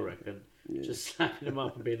about, I reckon. Yeah. Just slapping him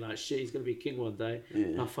up and being like, shit, he's going to be king one day.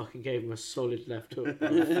 Yeah. I fucking gave him a solid left hook.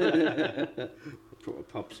 Proper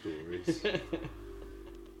pub stories.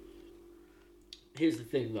 Here's the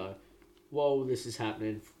thing, though. While this is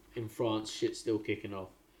happening in France, shit's still kicking off.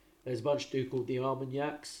 There's a bunch of dudes called the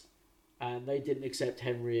Armagnacs, and they didn't accept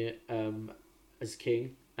Henry as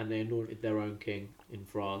king, and they anointed their own king in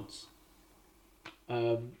France.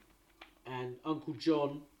 And Uncle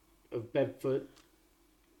John of Bedford,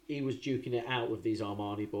 he was duking it out with these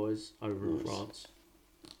Armani boys over in France.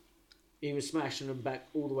 He was smashing them back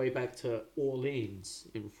all the way back to Orleans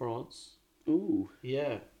in France. Ooh.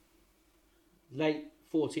 Yeah. Late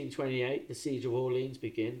 1428, the siege of Orleans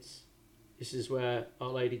begins. This is where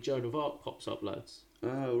Our Lady Joan of Arc pops up, lads.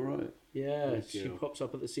 Oh, right. Yeah, Good she girl. pops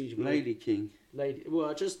up at the siege of Lady King. Lady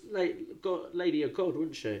Lady of God,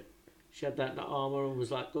 wouldn't she? She had that in the armour and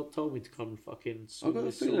was like, God told me to come and fucking I've got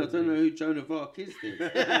a feeling I don't know who Joan of Arc is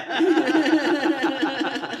then.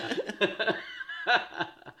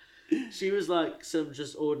 She was like some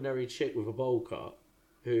just ordinary chick with a bowl cut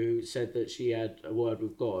who said that she had a word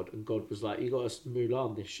with God, and God was like, you got to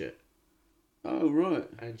Mulan this shit. Oh, right.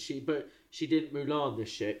 And she didn't Mulan this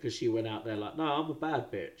shit because she went out there like, no, I'm a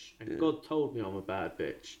bad bitch, and Yeah. God told me I'm a bad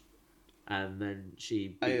bitch. And then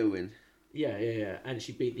she Eowyn. yeah, and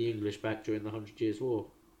she beat the English back during the 100 Years' War.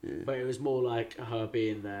 Yeah. But it was more like her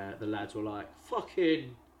being there. The lads were like,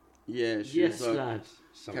 fucking Yeah, she yes, was like lad.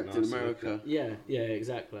 Something Captain nice to look America. at. Yeah,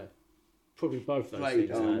 exactly. Probably both those Plate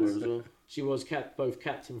things. armour lads. as well. She was both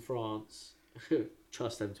Captain France.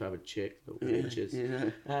 Trust them to have a chick, little Yeah, bitches. yeah.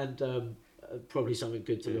 And probably something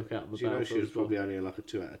good to Yeah. look at on the Do you know she battlefield was as well. probably only like a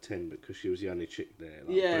 2 out of 10 because she was the only chick there.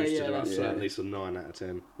 Like, Yeah, boosted yeah, her up that's to it. at least a 9 out of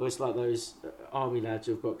 10. Well, it's like those army lads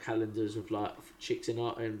who've got calendars of like chicks in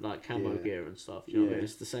like camo Yeah. gear and stuff. You know what I Yeah. mean?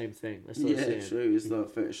 It's the same thing. That's what I'm Yeah, saying. true. It's like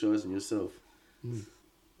fetishising yourself.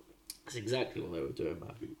 That's exactly what they were doing,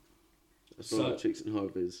 man. That's So- like chicks and high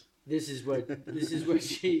vis. This is where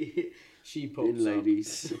she pops In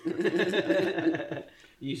ladies. up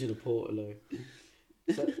using a portaloo.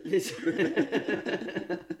 So this,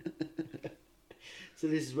 so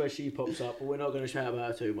this is where she pops up, but we're not going to shout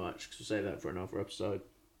about her too much because we'll save that for another episode.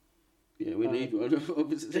 Yeah, we need one,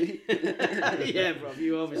 obviously. Yeah, bro,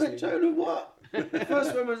 you obviously. Hey, Joan of what?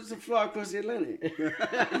 First woman to fly across the Atlantic.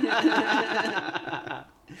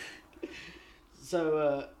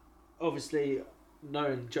 So, obviously,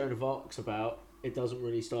 knowing Joan of Arc's about, it doesn't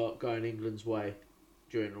really start going England's way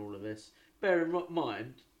during all of this. Bear in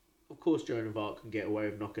mind, of course, Joan of Arc can get away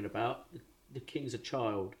with knocking about. The king's a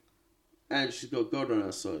child. And she's got God on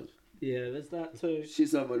her side. Yeah, there's that too.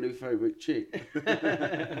 She's like my new favourite chick.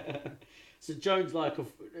 So Joan's like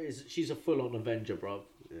she's a full-on Avenger, bro.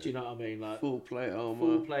 Yeah. Do you know what I mean? Like Full plate full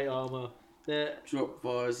armour, plate armor. They're drop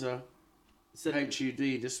visor, so HUD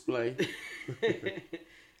display.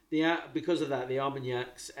 because of that, the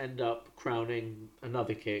Armagnacs end up crowning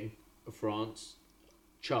another king of France,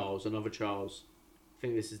 another Charles,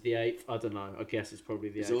 think this is the 8th. I don't know. I guess it's probably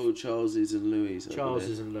the 8th. It's all Charleses and Louis.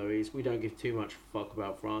 Charleses and Louis. We don't give too much fuck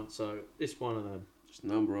about France, so it's one of them. Just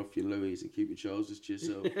number off your Louis and keep your Charleses to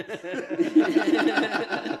yourself.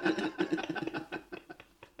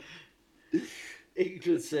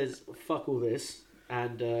 England says fuck all this,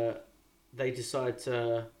 and they decide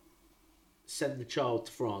to send the child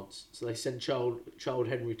to France. So they send child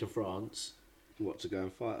Henry to France. What, to go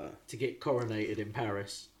and fight her? To get coronated in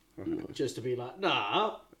Paris. Right. Just to be like,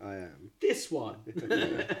 nah, I am. this one.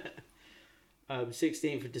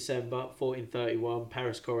 16th of December, 1431,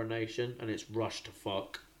 Paris coronation, and it's rushed to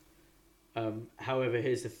fuck. However,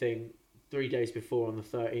 here's the thing. 3 days before, on the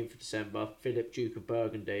 13th of December, Philip, Duke of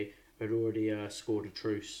Burgundy, had already scored a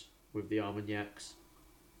truce with the Armagnacs.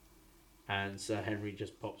 And Sir Henry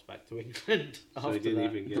just pops back to England So after he didn't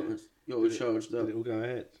that. even get... You're all charged up. Did it all go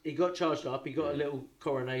ahead? He got charged up. He got a little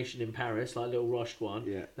coronation in Paris, like a little rushed one.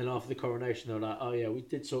 Yeah. Then after the coronation, they were like, "Oh yeah, we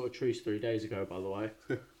did sort of truce 3 days ago, by the way."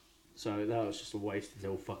 So that was just a wasted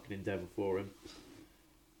little fucking endeavour for him.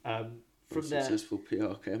 From there, Successful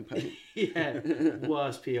PR campaign. yeah,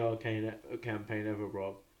 worst PR campaign ever,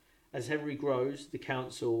 Rob. As Henry grows, the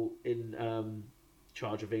council in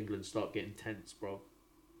charge of England start getting tense, bro.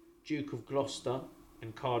 Duke of Gloucester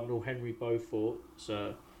and Cardinal Henry Beaufort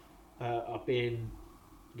are being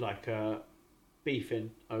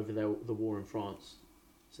beefing over the war in France.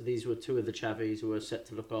 So these were two of the chavies who were set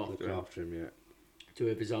to look after him, yeah. Two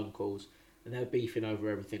of his uncles, and they're beefing over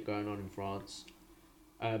everything going on in France.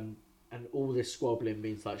 And all this squabbling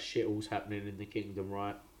means like shit all's happening in the kingdom,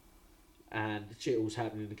 right? And shit all's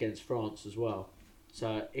happening against France as well.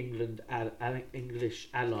 So English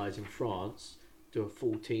allies in France do a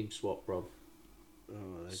full team swap, bro.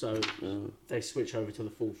 They switch over to the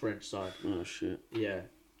full French side. Oh shit. Yeah.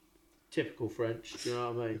 Typical French, do you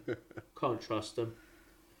know what I mean? Can't trust them.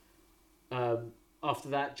 After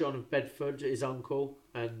that, John of Bedford, his uncle,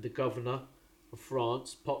 and the governor of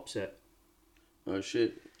France, pops it. Oh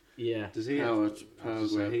shit. Yeah. Does he Power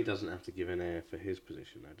so he doesn't have to give an heir for his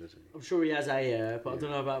position, though, does he? I'm sure he has a heir, but I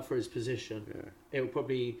don't know about for his position. Yeah. It'll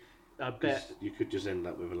probably... I bet... You could just end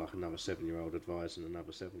up with like another 7-year-old advisor and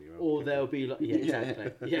another 7-year-old. Or they'll be like... Yeah,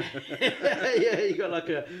 exactly. Yeah. Yeah, you got like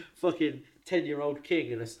a fucking 10-year-old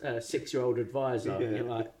king and a 6-year-old advisor. Yeah. And you're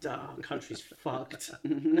like, damn, country's fucked.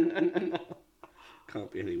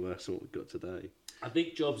 Can't be any worse than what we've got today. I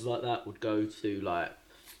think jobs like that would go to like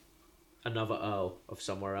another earl of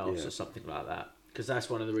somewhere else or something like that. Because that's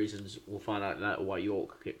one of the reasons we'll find out later why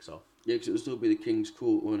York kicks off. Yeah, because it'll still be the King's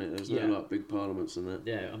Court, won't it? There's no like big parliaments and that.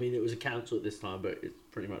 Yeah, I mean it was a council at this time, but it's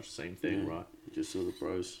pretty much the same thing, right? Just all the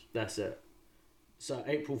bros. That's it. So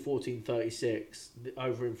April 1436,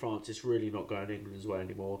 over in France, it's really not going England's way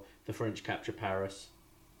anymore. The French capture Paris.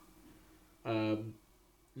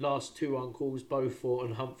 Last two uncles, Beaufort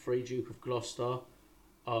and Humphrey, Duke of Gloucester,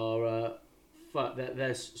 are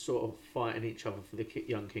they're sort of fighting each other for the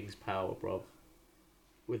young king's power, bruv.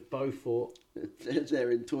 With Beaufort,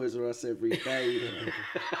 they're in Toys R Us every day.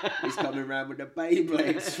 He's coming around with the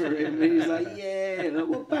Beyblades for him, and he's like, "Yeah, like,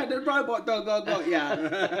 what bad the robot dog I got ya? You don't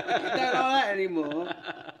like that anymore."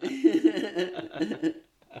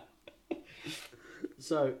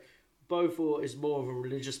 So, Beaufort is more of a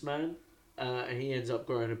religious man, and he ends up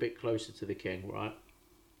growing a bit closer to the king, right?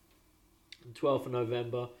 On 12th of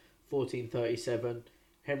November, 1437,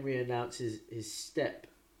 Henry announces his step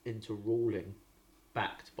into ruling,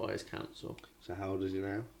 backed by his council. So how old is he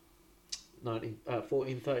now?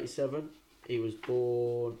 1437. He was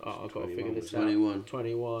born... Oh, I've got to figure this out.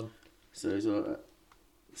 21. So he's like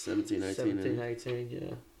 17, 18. 17, 18,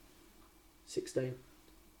 yeah. 16.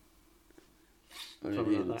 I Something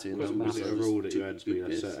didn't like hear that. the Was it a rule that you had to be a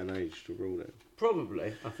guess. certain age to rule it?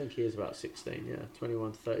 Probably. I think he is about 16, yeah.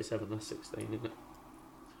 21 to 37, that's 16, isn't it?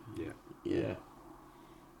 Yeah.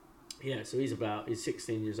 Yeah, so he's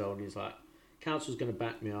 16 years old and he's like, council's going to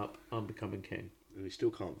back me up, I'm becoming king. And he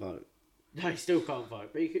still can't vote. No, he still can't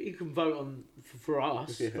vote, but he can vote for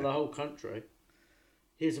us, for the whole country.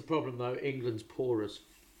 Here's the problem though, England's poor as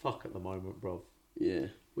fuck at the moment, bro. Yeah.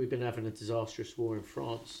 We've been having a disastrous war in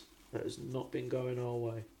France that has not been going our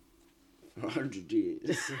way. For 100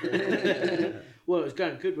 years. Well, it was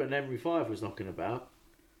going good when Henry V was knocking about.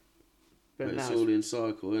 But now it's all in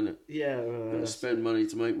cycle, isn't it? Yeah. Spend money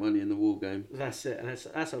to make money in the war game. That's it, and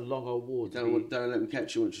that's a long old war. Don't let them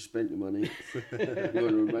catch you once you spent your money. You want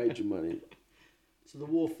to have made your money. So the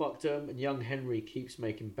war fucked him, and young Henry keeps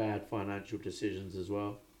making bad financial decisions as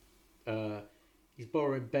well. He's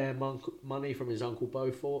borrowing bare money from his uncle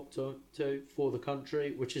Beaufort for the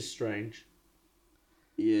country, which is strange.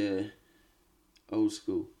 Yeah. Old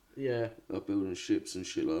school. Yeah. Like building ships and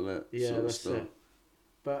shit like that. Yeah, sort of that's stuff. it.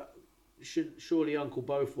 But surely Uncle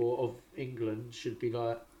Beaufort of England should be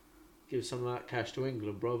like, give some of that cash to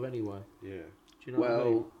England, bruv, anyway. Yeah. Do you know what I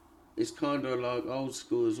mean? It's kind of like old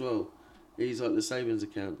school as well. He's like the savings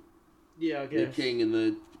account. Yeah, I guess. The king and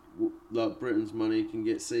the like Britain's money can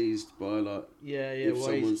get seized by like if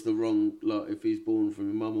someone's the wrong, like if he's born from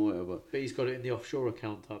your mum or whatever. But he's got it in the offshore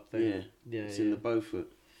account type thing. Yeah, It's in the Beaufort.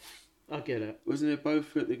 I get it. Wasn't it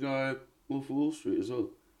Beaufort the guy Wolf of Wall Street as well?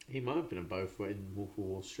 He might have been in Beaufort in Wolf of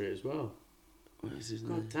Wall Street as well. What is his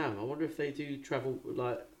God name? damn! I wonder if they do travel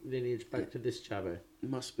like lineage back to this chavvy.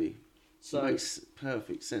 Must be. So Makes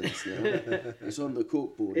perfect sense now. It's on the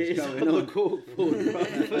corkboard. it It's is going on on. the corkboard,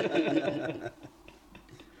 right?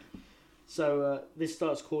 So this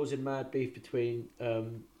starts causing mad beef between.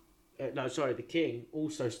 The king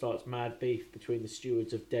also starts mad beef between the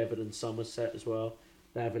stewards of Devon and Somerset as well.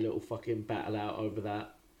 They have a little fucking battle out over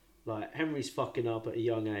that. Like Henry's fucking up at a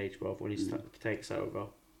young age, bro. When he takes over,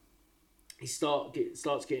 he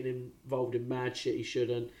starts getting involved in mad shit he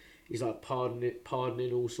shouldn't. He's like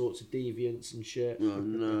pardoning all sorts of deviants and shit. Oh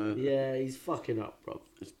no. Yeah, he's fucking up, bro.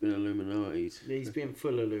 It's been Illuminati'd. He's been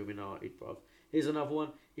full Illuminati, bro. Here's another one.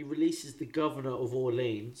 He releases the governor of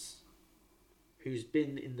Orleans, who's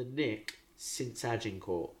been in the nick since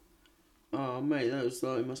Agincourt. Oh mate, that was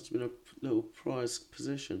like, it must have been a little prize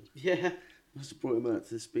position. Yeah. Must have brought him out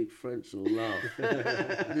to speak French or laugh.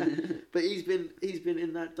 But he's been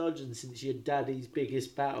in that dungeon since your daddy's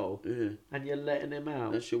biggest battle. Yeah. And you're letting him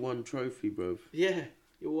out. That's your one trophy, bruv. Yeah.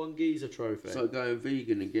 Your one geezer trophy. It's like going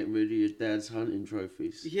vegan and getting rid of your dad's hunting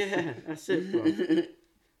trophies. Yeah, that's it, bro.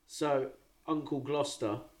 So, Uncle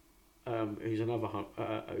Gloucester, who's another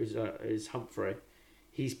is Humphrey,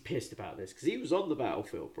 he's pissed about this because he was on the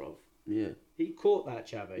battlefield, bro. Yeah. He caught that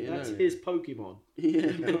chavvy. Yeah, That's no. his Pokemon. Yeah.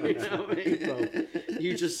 You know what I mean, bro?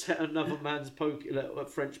 You just set another man's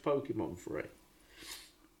French Pokemon free.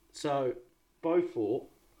 So, Beaufort,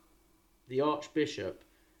 the Archbishop,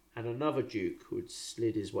 and another Duke who had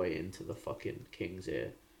slid his way into the fucking king's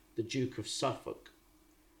ear, the Duke of Suffolk,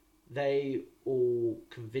 they all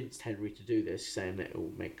convinced Henry to do this, saying that it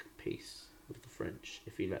will make peace with the French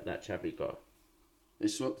if he let that chavvy go. They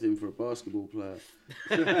swapped him for a basketball player.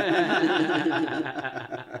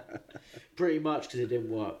 Pretty much because it didn't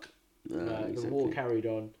work. No, The exactly. war carried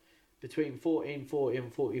on. Between 1440 and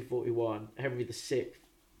 1441, Henry VI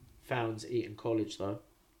founds Eton College, though.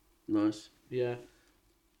 Nice. Yeah.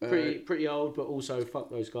 Pretty old, but also fuck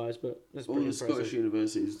those guys. But that's All pretty the impressive. Scottish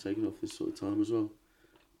universities are taking off this sort of time as well.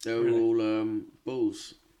 They were Really? all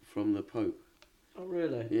bulls from the Pope. Oh,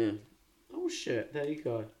 really? Yeah. Oh, shit. There you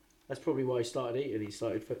go. That's probably why he started eating. He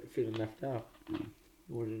started feeling left out. He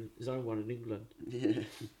wanted his own one in England. Yeah.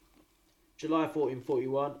 July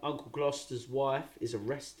 1441, Uncle Gloucester's wife is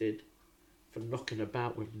arrested for knocking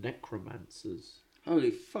about with necromancers. Holy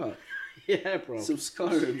fuck. Yeah, bro. Some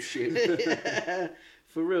Skyrim shit. Yeah.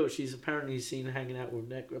 For real, she's apparently seen hanging out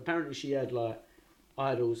with Apparently she had, like,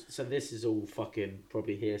 idols. So this is all fucking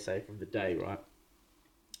probably hearsay from the day, right?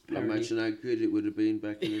 Imagine how good it would have been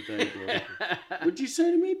back in the day, bro. What'd you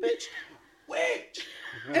say to me, bitch? Witch!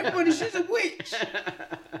 Everybody, she's a witch!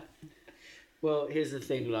 Well, here's the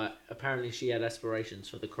thing, like, apparently she had aspirations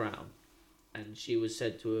for the crown, and she was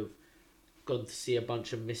said to have gone to see a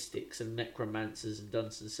bunch of mystics and necromancers and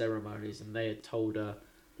done some ceremonies, and they had told her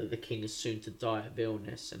that the king is soon to die of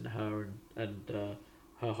illness, and her and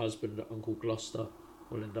her husband, Uncle Gloucester,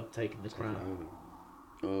 will end up taking the crown.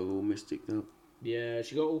 Oh, all mystic up. Yeah,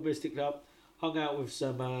 she got all mystic up, hung out with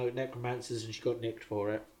some necromancers, and she got nicked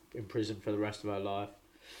for it, in prison for the rest of her life.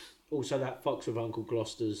 Also, that fucks with Uncle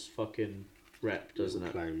Gloucester's fucking rep, doesn't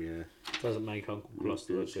it? Claim, yeah. Doesn't make Uncle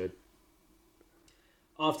Gloucester look good.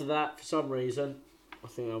 After that, for some reason, I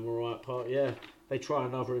think I'm the right part, yeah, they try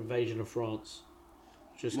another invasion of France.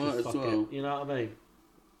 Just 'cause Might as fuck well. it. You know what I mean?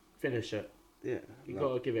 Finish it. Yeah. You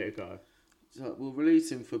got to give it a go. So we'll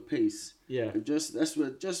release him for peace. Yeah. And just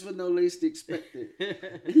when they'll least expect it.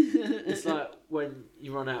 It's like when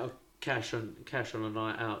you run out of cash on a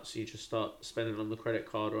night out, so you just start spending on the credit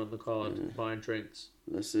card or on the card, buying drinks,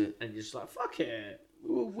 That's it. and you're just like, fuck it.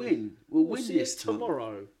 We'll win. We'll win see this it time.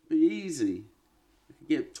 tomorrow. Be easy. You can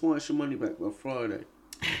get twice your money back by Friday.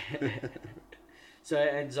 So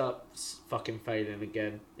it ends up fucking failing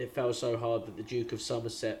again. It fell so hard that the Duke of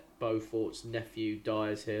Somerset, Beaufort's nephew,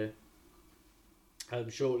 dies here.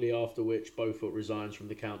 Shortly after which Beaufort resigns from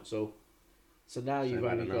the council. So now you've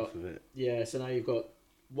had only enough got of it. so now you've got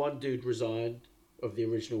one dude resigned of the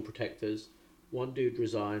original protectors, one dude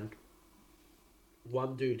resigned,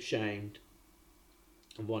 one dude shamed,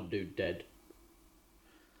 and one dude dead.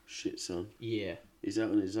 Shit, son. Yeah. He's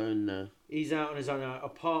out on his own now. He's out on his own now.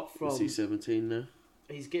 Apart from... Is he 17 now?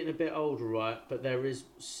 he's getting a bit older, right? But there is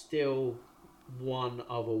still one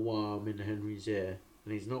other worm in Henry's ear,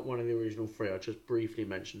 and he's not one of the original three I just briefly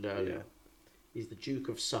mentioned earlier. Yeah. He's the Duke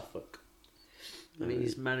of Suffolk. And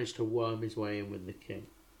he's managed to worm his way in with the king.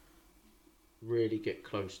 Really get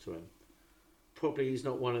close to him. Probably he's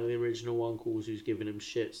not one of the original uncles who's giving him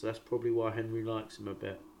shit, so that's probably why Henry likes him a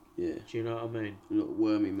bit. Yeah. Do you know what I mean? Not a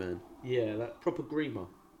wormy man. Yeah, that proper Grima.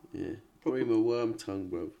 Yeah. Proper- Grima worm tongue,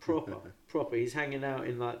 bro. Proper. He's hanging out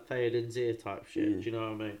in like Theoden's ear type shit. Yeah. Do you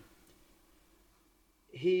know what I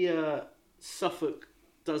mean? Suffolk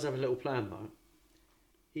does have a little plan though.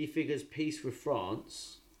 He figures peace with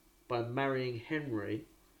France by marrying Henry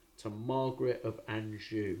to Margaret of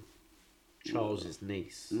Anjou, Charles's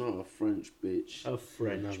niece. Not a French bitch. A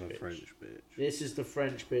French Another bitch. French bitch. This is the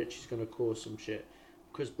French bitch who's going to cause some shit.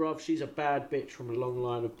 Because, bruv, she's a bad bitch from a long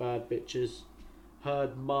line of bad bitches.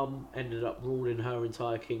 Her mum ended up ruling her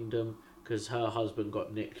entire kingdom because her husband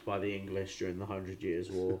got nicked by the English during the 100 Years'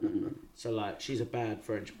 War. So, like, she's a bad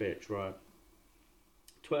French bitch, right?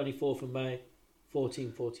 24th of May,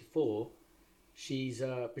 1444, she's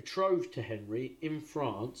betrothed to Henry in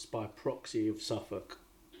France by proxy of Suffolk.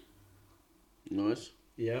 Nice.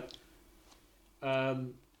 Yeah.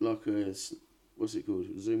 Like a, what's it called?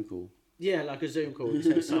 A Zoom call. Yeah, like a Zoom call.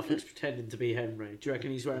 So Suffolk's pretending to be Henry. Do you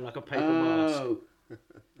reckon he's wearing like a paper mask?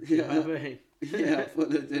 Yeah. You know what I mean? Yeah, I thought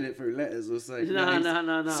they were doing it through letters or something.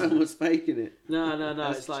 No. Someone's faking it. No.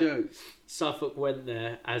 That's It's like jokes. Suffolk went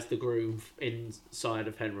there as the groom inside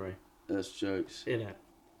of Henry. That's jokes. You know.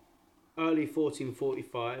 Early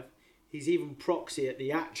 1445. He's even proxy at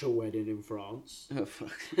the actual wedding in France. Oh,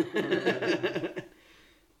 fuck.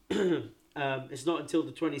 It's not until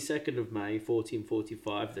the 22nd of May,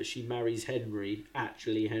 1445, that she marries Henry,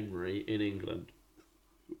 actually Henry, in England.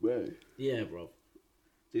 Where? Yeah, bro.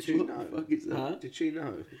 Did she know? What the fuck is that? Huh? Did she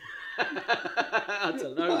know? I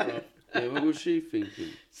don't know, bro. Yeah, what was she thinking?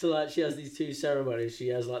 So, like, she has these two ceremonies. She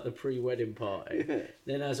has, like, the pre-wedding party. Yeah.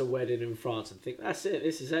 Then has a wedding in France and think, that's it,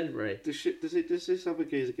 this is Henry. Does this other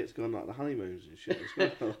geezer get to go on like the honeymoons and shit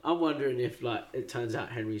as well? I'm wondering if, like, it turns out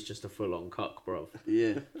Henry's just a full-on cuck, bro.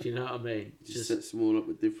 Yeah. Do you know what I mean? Just sets them all up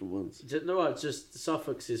with different ones. Just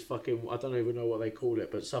Suffolk's is fucking, I don't even know what they call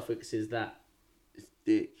it, but Suffolk's is that. It's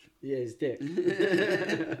dick. Yeah, his dick.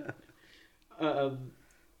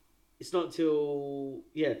 It's not till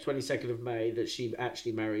 22nd of May that she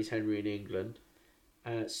actually marries Henry in England.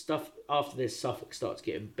 After this, Suffolk starts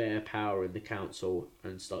getting bare power in the council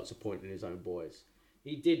and starts appointing his own boys.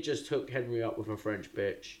 He did just hook Henry up with a French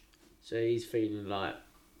bitch, so he's feeling like,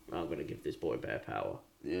 I'm gonna give this boy bare power.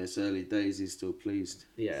 Yeah, it's early days, he's still pleased.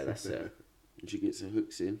 Yeah, that's it. And she gets her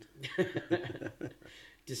hooks in.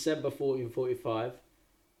 December 1445,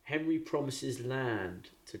 Henry promises land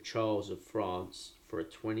to Charles of France for a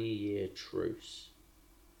 20-year truce.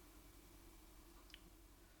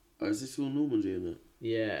 Oh, is this all Normandy in it?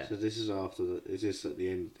 Yeah. So this is is this at the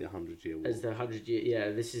end of the 100-year war? As the 100-year,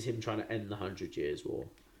 yeah, this is him trying to end the 100 Years' War.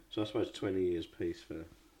 So I suppose 20 years peace for...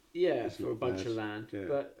 Yeah, It's for not a bunch bad. of land. Yeah.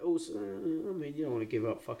 But also, I mean, you don't want to give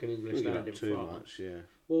up fucking English Don't give land up in too France. much, yeah.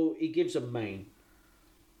 Well, he gives them Maine.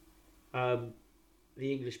 The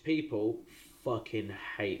English people fucking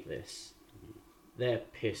hate this. They're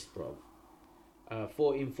pissed, bro.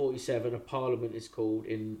 1447, a parliament is called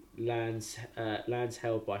in lands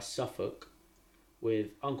held by Suffolk, with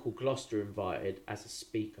Uncle Gloucester invited as a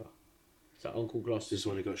speaker. So Uncle Gloucester, This is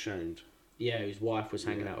when he got shamed. yeah, his wife was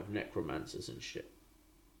hanging out with necromancers and shit.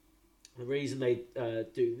 The reason they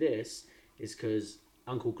do this is because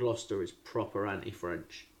Uncle Gloucester is proper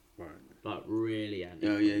anti-French, Right. like really anti.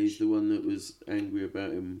 Oh, yeah, he's the one that was angry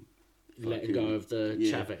about him. Letting go of the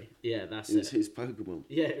yeah. Chavi. Yeah, that's It was it. his Pokemon.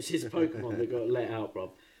 Yeah, it's his Pokemon that got let out,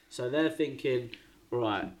 bro. So they're thinking,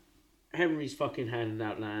 right, Henry's fucking handing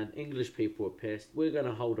out land. English people are pissed. We're going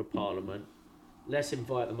to hold a parliament. Let's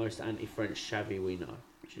invite the most anti-French Chavi we know.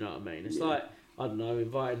 Do you know what I mean? It's Yeah. like, I don't know,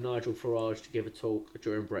 inviting Nigel Farage to give a talk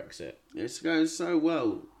during Brexit. It's going so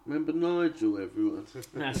well. Remember Nigel, everyone?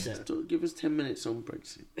 That's it. Give us 10 minutes on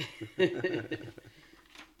Brexit.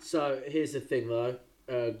 So here's the thing, though.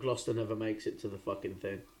 Gloucester never makes it to the fucking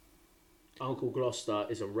thing. Uncle Gloucester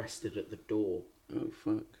is arrested at the door. Oh,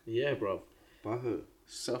 fuck. Yeah, bro. By who?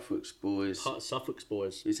 Suffolk's boys. Suffolk's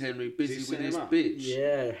boys. Is Henry busy Did he with set his him up? bitch?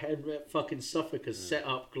 Yeah, Henry fucking Suffolk has set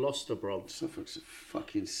up Gloucester, bro. Suffolk's a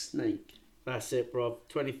fucking snake. That's it, bro.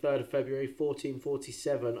 23rd of February,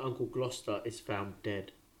 1447, Uncle Gloucester is found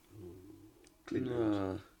dead.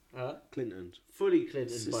 Clinton. Nah. Clinton. Fully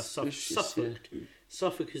Clinton by Suspicious, Suffolk. yeah.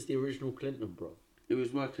 Suffolk is the original Clinton, bro. He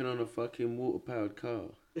was working on a fucking water-powered car.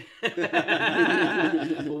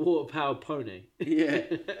 A water-powered pony. Yeah.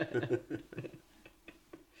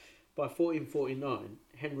 By 1449,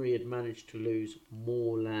 Henry had managed to lose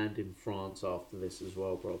more land in France after this as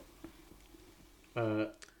well, bro.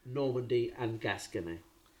 Normandy and Gascony.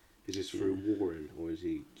 Is this through warring or is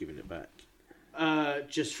he giving it back?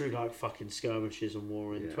 Just through like fucking skirmishes and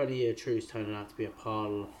warring. Yeah. 20-year truce turning out to be a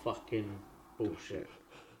pile of fucking bullshit.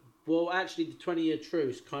 Well, actually, the 20-year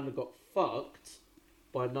truce kind of got fucked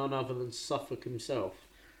by none other than Suffolk himself.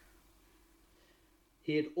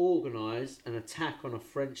 He had organised an attack on a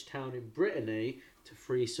French town in Brittany to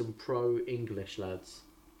free some pro-English lads.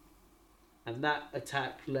 And that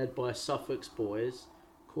attack, led by Suffolk's boys,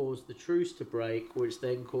 caused the truce to break, which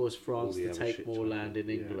then caused France to take more land in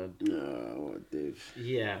England. No, what a div.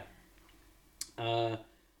 Yeah.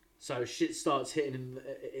 So shit starts hitting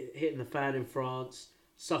the fan in France.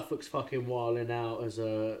 Suffolk's fucking wilding out as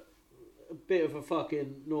a bit of a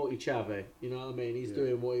fucking naughty chavvy. You know what I mean? He's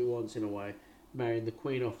doing what he wants in a way. Marrying the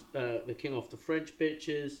king off the French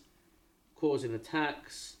bitches, causing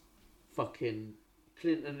attacks, fucking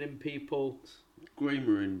Clintoning people.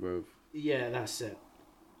 Greenering, bro. Yeah, that's it.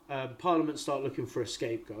 Parliament start looking for a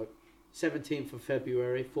scapegoat. 17th of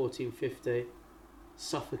February, 1450,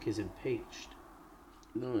 Suffolk is impeached.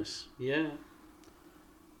 Nice. Yeah.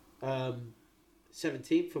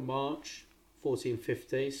 17th of March,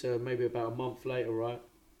 1450, so maybe about a month later, right?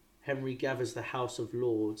 Henry gathers the House of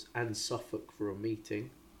Lords and Suffolk for a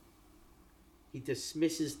meeting. He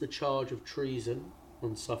dismisses the charge of treason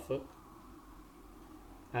on Suffolk,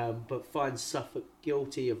 but finds Suffolk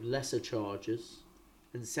guilty of lesser charges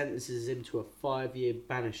and sentences him to a 5-year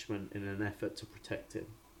banishment in an effort to protect him.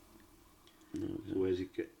 So where's he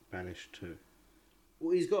get banished to?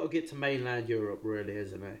 Well, he's got to get to mainland Europe, really,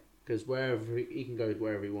 isn't he? Because wherever he can go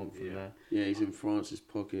wherever he wants from there. Yeah, he's in France's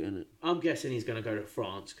pocket, isn't it? I'm guessing he's going to go to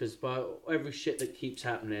France because by every shit that keeps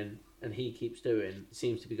happening and he keeps doing, it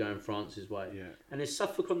seems to be going France's way. Yeah. And is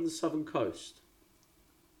Suffolk on the southern coast?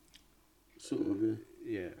 Sort of, yeah.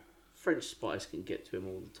 Yeah. French spies can get to him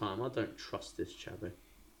all the time. I don't trust this chavvy.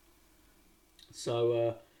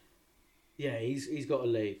 So, yeah, he's got to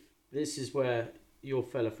leave. This is where your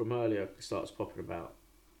fella from earlier starts popping about.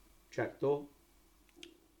 Jackdaw.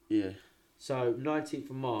 Yeah. So 19th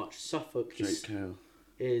of March, Suffolk Jake Cale.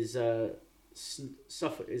 is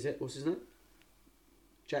Suffolk. Is it? What's his name?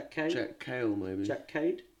 Jack Cade. Jack Cale, maybe. Jack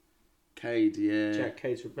Cade. Cade, yeah. Jack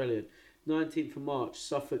Cade's rebellion. 19th of March,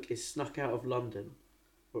 Suffolk is snuck out of London,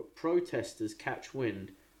 but protesters catch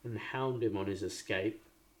wind and hound him on his escape.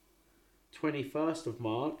 21st of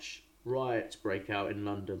March, riots break out in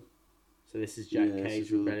London. So this is Jack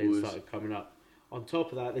Cade's rebellion started coming up. On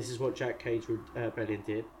top of that, this is what Jack Cade's rebellion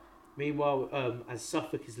did. Meanwhile, as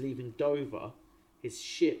Suffolk is leaving Dover, his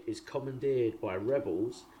ship is commandeered by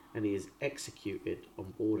rebels and he is executed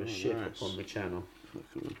on board a ship upon the channel.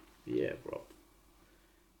 Fucking Yeah, bro.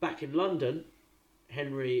 Back in London,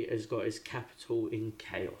 Henry has got his capital in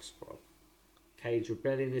chaos, bro. Cade's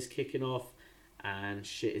rebellion is kicking off and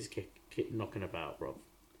shit is knocking about, bro.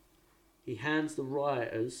 He hands the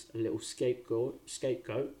rioters a little scapegoat,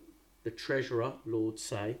 the treasurer, Lord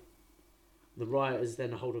Say. The rioters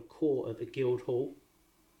then hold a court at the Guildhall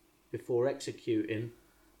before executing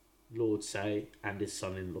Lord Say and his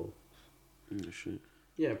son-in-law. shit.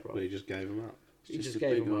 Yeah, bro. But he just gave him up. He Just just a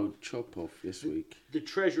gave big him old chop off this week. The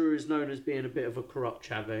treasurer is known as being a bit of a corrupt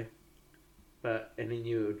chavvy, and he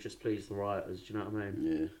knew it would just please the rioters. Do you know what I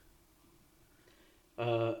mean?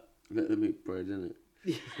 Yeah. Let them eat bread, innit?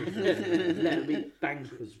 Let them eat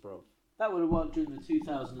bankers, bro. That would have worked during the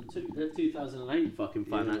 2008 fucking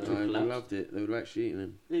financial I collapse. loved it. They would have actually eaten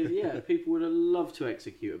him. Yeah, people would have loved to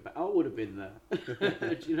execute it, but I would have been there.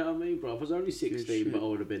 Do you know what I mean, bro? I was only 16, but I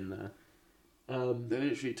would have been there. They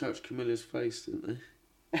literally touched Camilla's face, didn't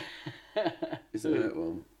they? Is that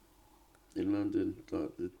one? In London,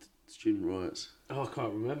 like the student riots. Oh, I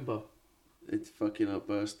can't remember. It fucking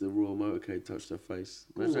outburst, the Royal Motorcade touched her face.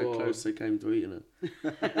 Imagine how close they came to eating her.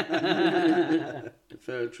 If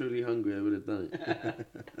they were truly hungry, they would have done it.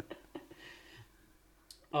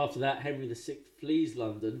 After that, Henry VI flees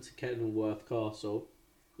London to Kenilworth Castle,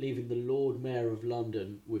 leaving the Lord Mayor of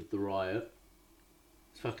London with the riot.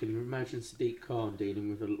 Fucking imagine Sadiq Khan dealing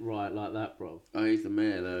with a riot like that, bro. Oh, he's the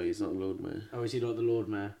mayor though, he's not the Lord Mayor. Oh, is he not the Lord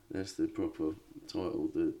Mayor? That's the proper title,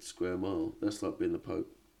 the square mile. That's like being the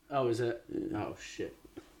Pope. Oh, is it? Yeah. Oh, shit.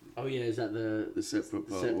 Oh, yeah, is that the separate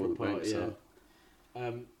part where the banks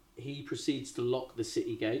are? He proceeds to lock the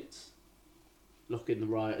city gates, locking the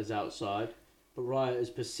rioters outside. But rioters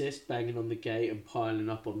persist, banging on the gate and piling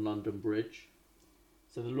up on London Bridge.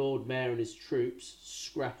 So the Lord Mayor and his troops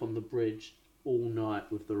scrap on the bridge all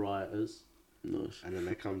night with the rioters. Nice. And then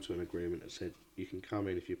they come to an agreement that said, you can come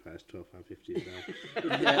in if you pay us £12.50 a day.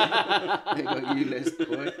 Yeah. They got you less,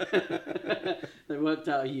 boy. They worked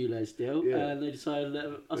out a ULEZ deal, Yeah. and they decided to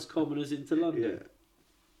let us commoners into London. Yeah.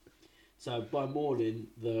 So by morning,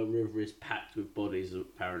 the river is packed with bodies,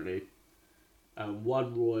 apparently.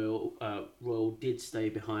 One royal did stay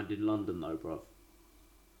behind in London, though, bruv.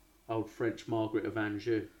 Old French Margaret of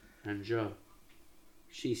Anjou.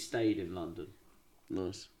 She stayed in London.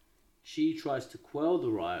 Nice. She tries to quell the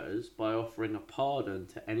rioters by offering a pardon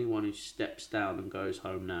to anyone who steps down and goes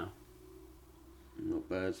home now. Not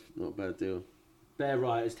bad. Not a bad deal. Bear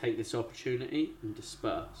rioters take this opportunity and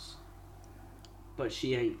disperse. But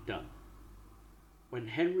she ain't done. When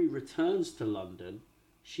Henry returns to London,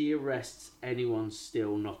 she arrests anyone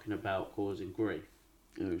still knocking about causing grief.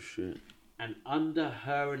 Oh, shit. And under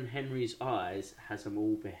her and Henry's eyes has them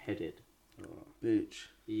all beheaded. Oh, bitch.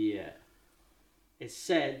 Yeah. It's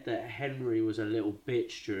said that Henry was a little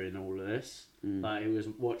bitch during all of this. Like, he was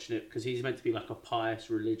watching it because he's meant to be like a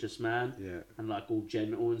pious religious man. Yeah. And like all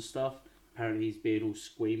gentle and stuff. Apparently he's being all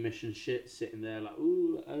squeamish and shit, sitting there like,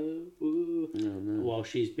 ooh, ooh. Oh, no. While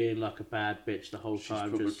she's being like a bad bitch the whole She's time.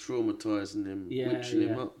 probably Just traumatising him, witching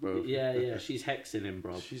him up, bro. Yeah, she's hexing him,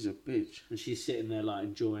 bro. She's a bitch. And she's sitting there like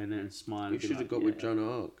enjoying it and smiling. You should have like, got with Joan of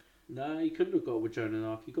Arc. No, you couldn't have got with Joan of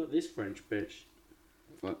Arc. You got this French bitch.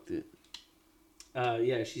 Fucked it.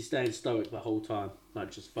 Yeah, she's staying stoic the whole time,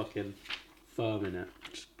 like just fucking firm in it.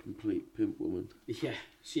 Just complete pimp woman. Yeah,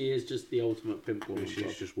 she is just the ultimate pimp woman. She bro.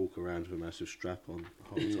 should just walk around with a massive strap on the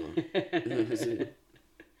whole time. Yeah, that's it.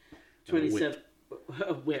 27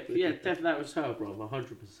 whip. Yeah, definitely that was her, bro.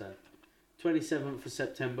 100%. 27th of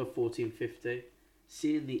September, 1450.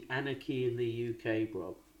 Seeing the anarchy in the UK,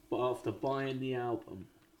 bro. But after buying the album,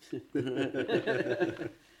 the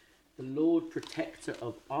Lord Protector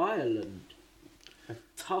of Ireland, a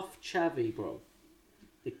tough chavvy, bro,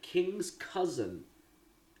 the King's cousin,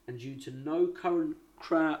 and due to no current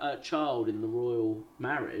child in the royal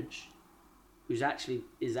marriage, is actually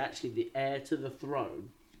the heir to the throne,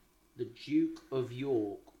 the Duke of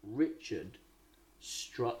York, Richard,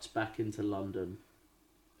 struts back into London.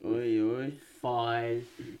 Oi, oi.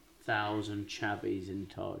 5,000 chavvies in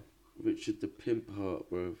tow. Richard the Pimp Heart,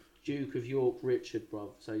 bro. Duke of York, Richard,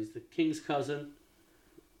 bro. So he's the King's cousin.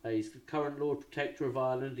 He's the current Lord Protector of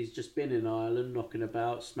Ireland. He's just been in Ireland, knocking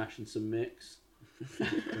about, smashing some mix.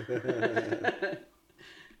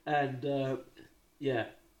 And, yeah,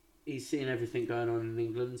 he's seen everything going on in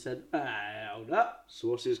England and said, hold up. So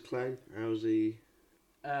what's his claim? How's he...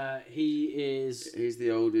 He is... He's the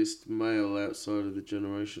oldest male outside of the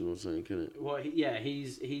generation or something, isn't it? Well,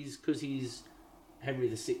 he's because he's Henry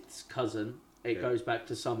VI's cousin. It Yeah. goes back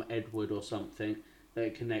to some Edward or something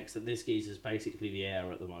that connects that this geezer's basically the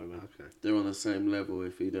heir at the moment. Okay. They're on the same level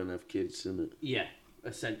if you don't have kids, isn't it? Yeah,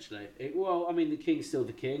 essentially. Well, I mean, the king's still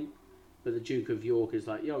the king, but the Duke of York is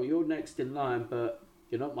like, yo, you're next in line, but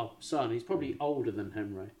you're not my son. He's probably older than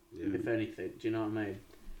Henry, Yeah. if anything. Do you know what I mean?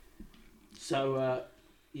 So,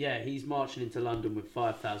 yeah, he's marching into London with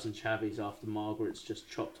 5,000 chavvies after Margaret's just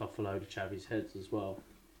chopped off a load of chavvies' heads as well.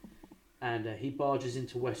 And he barges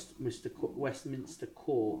into Westminster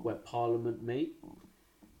Court where Parliament meet,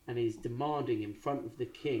 and he's demanding in front of the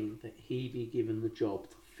king that he be given the job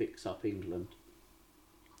to fix up England.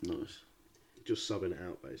 Nice. Just subbing it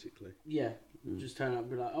out, basically. Yeah, just turn up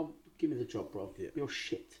and be like, oh, give me the job, bro. Yeah. You're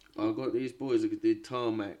shit. I've got these boys that could do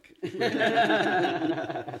tarmac.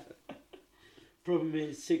 Problem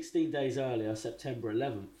is, 16 days earlier, September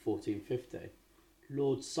 11th, 1450,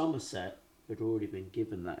 Lord Somerset had already been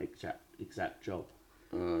given that exact job.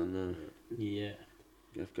 Oh, no. Yeah.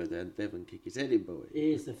 You have to go down Devon and kick his head in, boy.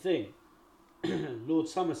 Here's the thing. Lord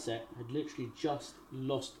Somerset had literally just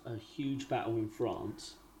lost a huge battle in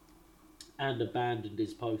France and abandoned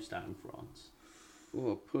his post out in France. What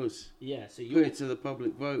a puss. Yeah, so Put it to the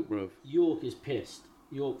public vote, bruv. York is pissed.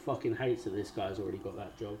 York fucking hates that this guy's already got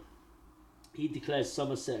that job. He declares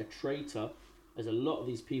Somerset a traitor, as a lot of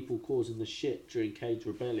these people causing the shit during Cade's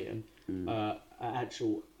rebellion are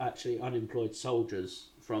actually unemployed soldiers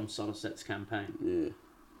from Somerset's campaign. Yeah.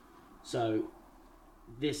 So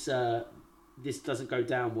this doesn't go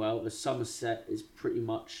down well, as Somerset is pretty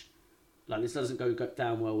much like, this doesn't go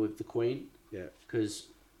down well with the Queen. Yeah. Because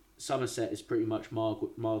Somerset is pretty much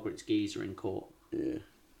Margaret's geezer in court. Yeah.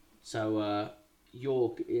 So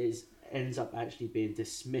York ends up actually being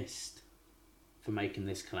dismissed for making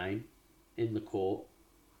this claim in the court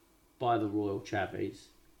by the royal chavvies,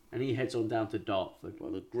 and he heads on down to Dartford. By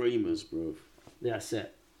the Greamers, bruv. That's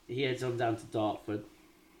it. He heads on down to Dartford,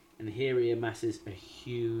 and here he amasses a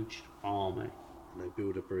huge army. And they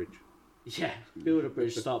build a bridge. Yeah, build a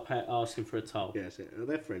bridge, start asking for a toll. Yeah, that's it. Oh,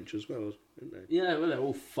 they're French as well, aren't they? Yeah, well, they're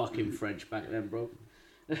all fucking French back then, bro.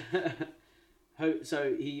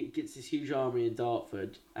 So he gets this huge army in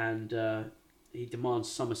Dartford, and he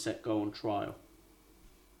demands Somerset go on trial.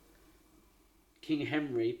 King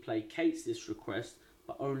Henry placates this request,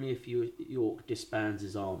 but only if York disbands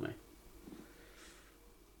his army.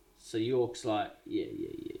 So York's like, yeah,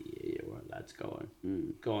 right, lads, go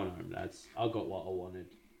on. Go on home, lads. I got what I wanted.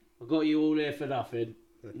 I got you all here for nothing.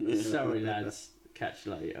 Sorry, lads. Catch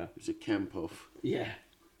you later. It was a camp off. Yeah.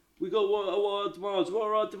 We got what our demands. What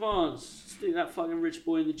are our demands? Stick that fucking rich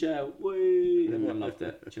boy in the jail. Whee! Everyone loved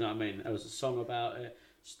it. Do you know what I mean? There was a song about it.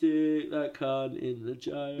 Stick that cunt in the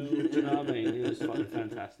jail. Do you know what I mean? It was fucking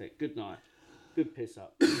fantastic. Good night. Good piss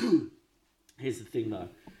up. Here's the thing though.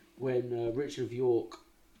 When Richard of York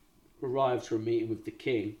arrives for a meeting with the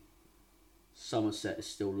king, Somerset is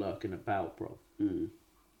still lurking about, bro.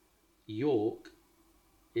 York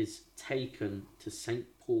is taken to St.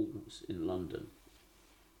 Paul's in London.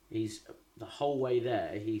 He's the whole way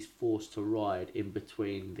there. He's forced to ride in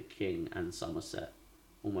between the king and Somerset,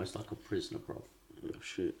 almost like a prisoner, bro. Oh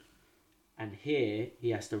shit! And here he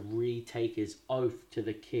has to retake his oath to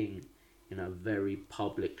the king in a very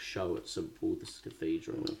public show at St. Paul's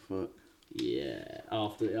Cathedral. Oh fuck! Yeah.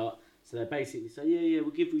 So they basically say, yeah,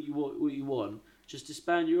 we'll give you what you want. Just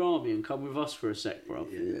disband your army and come with us for a sec, bro.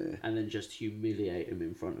 Yeah. And then just humiliate him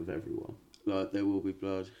in front of everyone. Like there will be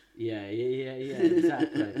blood. Yeah,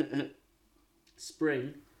 exactly.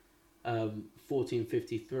 Spring,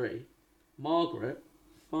 1453, Margaret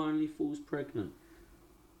finally falls pregnant.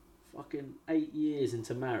 Fucking 8 years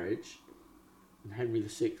into marriage, and Henry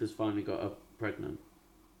VI has finally got her pregnant.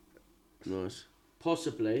 Nice.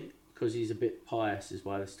 Possibly because he's a bit pious is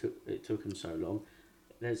why it took him so long.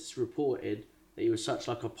 There's reported that he was such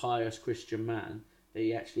like a pious Christian man that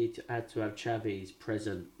he actually had to have chavies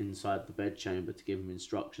present inside the bedchamber to give him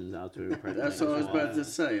instructions how to impregnate. That's what I was about to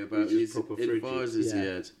say about these advisors he Yeah.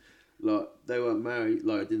 had. Like, they weren't married,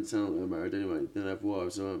 like, it didn't sound like they were married anyway. They didn't have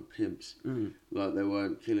wives, they weren't pimps. Like, they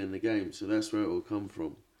weren't killing the game, so that's where it all come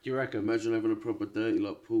from. Do you reckon? Imagine having a proper dirty,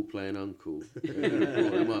 like, pool playing uncle. They would have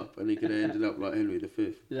brought him up, and he could have ended up like Henry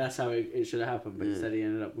V. That's how it should have happened, but instead he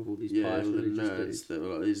ended up with all these pious all the religious nerds dudes. that were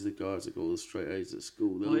like, these are the guys that got all the straight A's at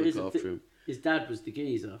school. They'll Well, look after him. His dad was the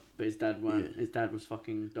geezer, but his dad weren't. Yeah. His dad was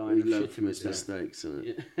fucking dying He of learned shit from his himself. mistakes, and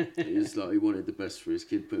Yeah. he was like, he wanted the best for his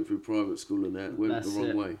kid, put him through private school and that went That's the wrong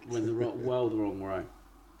it. way. Went the wrong way.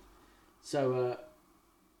 So,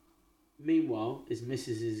 meanwhile, his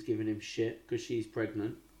missus is giving him shit because she's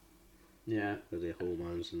pregnant. Yeah. The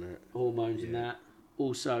hormones and that. Hormones and that.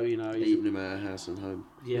 Also, you know, Eating him out of house and home.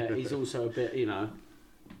 yeah, he's also a bit, you know,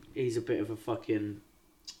 he's a bit of a fucking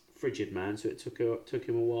frigid man, so it took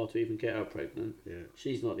him a while to even get her pregnant. Yeah.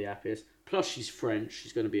 She's not the happiest. Plus, she's French.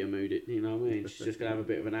 She's going to be a mood. You know what I mean? She's just going to have a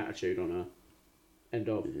bit of an attitude on her. End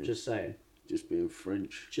of. Yeah. Just saying. Just being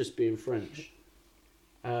French. Just being French.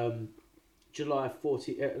 July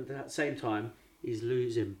 40. At that same time, he's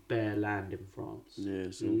losing bare land in France. Yeah,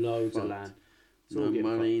 it's all Loads of fucked. land. It's No all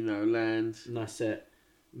getting money, no land. fucked. And that's it.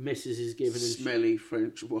 Mrs. is giving him Smelly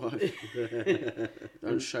French wife.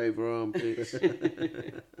 Don't shave her armpits.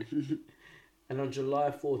 And on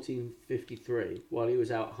July 1453, while he was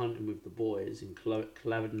out hunting with the boys in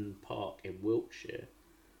Clavenden Park in Wiltshire,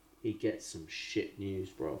 he gets some shit news,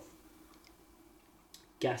 bruv.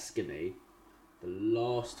 Gascony, the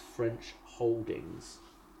last French holdings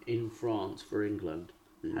in France for England,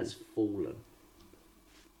 has fallen.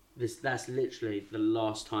 That's literally the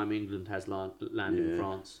last time England has land in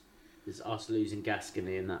France. Is us losing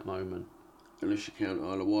Gascony in that moment. Unless you count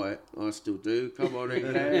Isle of Wight. I still do. Come on,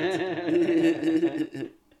 England.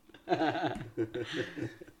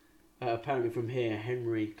 Apparently from here,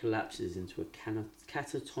 Henry collapses into a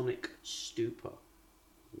catatonic stupor.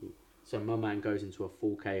 So my man goes into a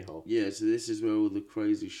full K-hole. Yeah, so this is where all the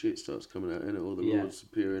crazy shit starts coming out, innit? All the lords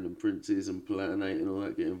appearing and princes and Palatinate and all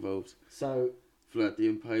that get involved. So Vlad the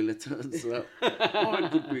Impaler turns up. I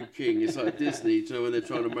could be king. It's like Disney, you know, when they're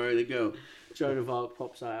trying to marry the girl. Joan of Arc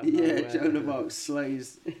pops out of Yeah, nowhere. Joan of Arc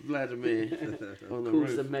slays Vladimir on the calls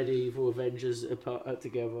roof. the medieval Avengers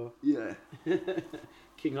together. Yeah.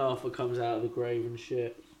 King Arthur comes out of the grave and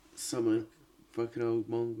shit. Some fucking old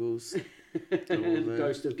Mongols. They're all The there.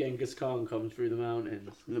 ghost of Genghis Khan comes through the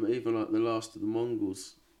mountains. Even like the last of the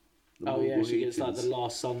Mongols. The Yeah, she gets like Mongol the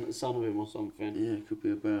last son of him or something. Yeah, it could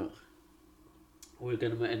be about. We're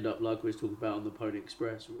going to end up like we was talking about on the Pony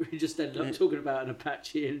Express. We just ended up talking about an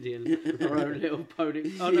Apache Indian, our own little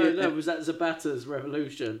pony. Oh no, was that Zapata's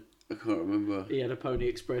revolution? I can't remember. He had a Pony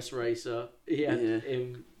Express racer. He had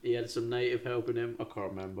him. He had some native helping him. I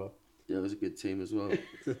can't remember. Yeah, it was a good team as well.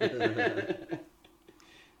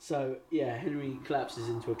 So, yeah, Henry collapses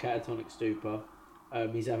into a catatonic stupor.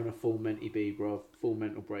 He's having a full mentee B, bro. Full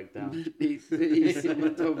mental breakdown.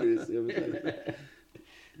 Someone told me this the other day.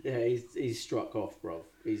 Yeah, he's struck off, bro.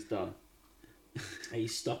 He's done.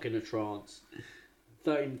 He's stuck in a trance.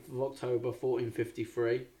 13th of October,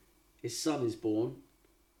 1453. His son is born,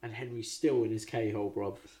 and Henry's still in his K-hole,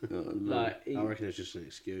 bro. Oh, no. Like, I reckon it's just an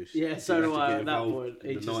excuse. Yeah, so You do have to I get at that involved point.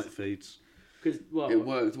 in the night feeds. Because, well, It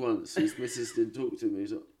worked once. His missus didn't talk to me.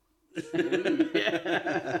 He's like,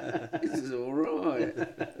 this is all right.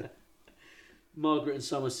 Margaret and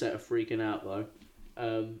Somerset are freaking out, though.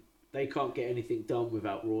 They can't get anything done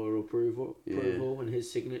without royal approval and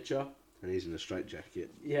his signature. And he's in a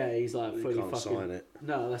straitjacket. Yeah, he's like He fully can't fucking. sign it.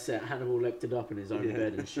 No, that's it. Hannibal lectured up in his own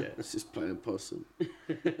bed and shit. It's just playing possum.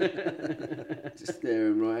 Just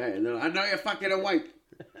staring right at it. And they're like, I know you're fucking awake.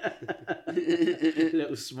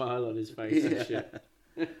 Little smile on his face and shit.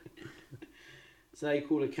 So they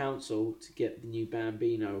call a council to get the new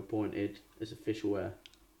Bambino appointed as official heir.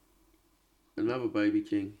 Another baby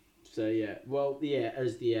king. So yeah, well, yeah,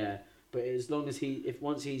 as the heir, but as long as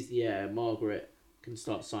once he's the heir, Margaret can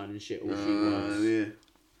start signing shit all she wants. Yeah.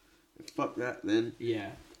 Fuck that then.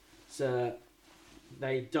 Yeah. So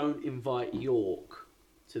they don't invite York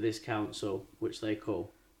to this council, which they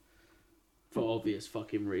call, for obvious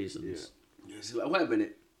fucking reasons. Yeah. It's like, wait a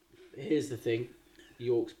minute. Here's the thing.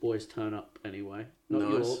 York's boys turn up anyway. Not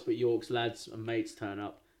Nice. York, but York's lads and mates turn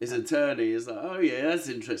up. His attorney is like, oh yeah, that's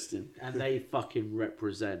interesting. And they fucking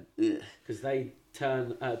represent. Yeah. Because they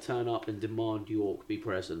turn up and demand York be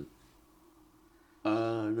present.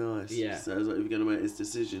 Ah, nice. Yeah. So it's like, if you're going to make this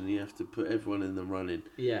decision, you have to put everyone in the running.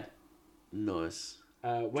 Yeah. Nice.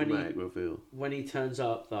 When Dramatic reveal. When he turns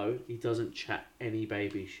up, though, he doesn't chat any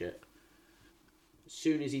baby shit. As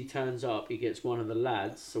soon as he turns up, he gets one of the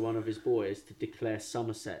lads, so one of his boys, to declare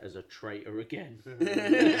Somerset as a traitor again.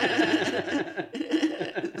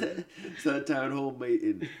 So a town hall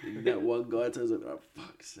meeting, and that one guy turns up, oh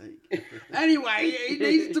fuck's sake. Anyway, he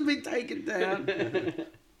needs to be taken down.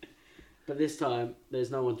 But this time,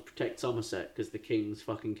 there's no one to protect Somerset because the king's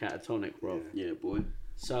fucking catatonic, bro. Yeah, boy.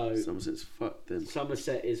 So Somerset's fucked then.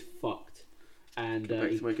 Somerset is fucked. And Go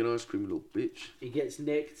back to making ice cream, you little bitch. he gets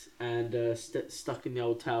nicked and stuck in the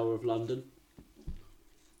old Tower of London.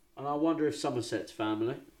 And I wonder if Somerset's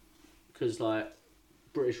family, because like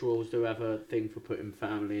British royals do have a thing for putting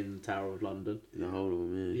family in the Tower of London. The whole of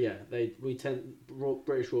them, yeah. Yeah,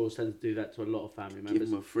 British royals tend to do that to a lot of family Give members.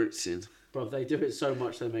 him a Fritz in. Bro, they do it so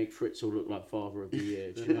much they make Fritzl look like Father of the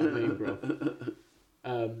Year. Do you know what I mean, bro?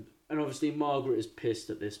 And obviously Margaret is pissed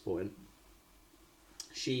at this point.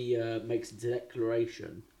 She makes a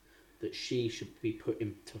declaration that she should be put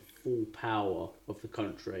into full power of the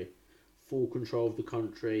country, full control of the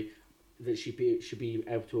country, that she should be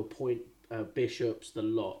able to appoint bishops, the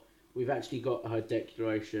lot. We've actually got her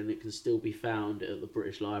declaration. It can still be found at the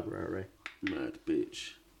British Library. Mad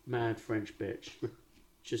bitch. Mad French bitch.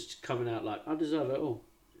 Just coming out like, I deserve it all.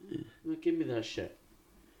 Yeah. Give me that shit.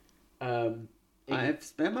 I have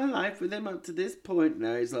spent my life with him up to this point.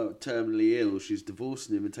 Now he's like terminally ill. She's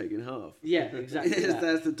divorcing him and taking half. Yeah, exactly. that.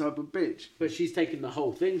 That's the type of bitch. But she's taking the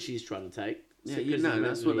whole thing she's trying to take. Yeah, So- you 'cause know, it's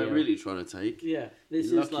that's what they're mentally, really trying to take. Yeah,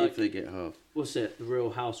 this You're is lucky like, if they get half. what's it? The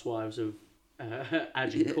Real Housewives of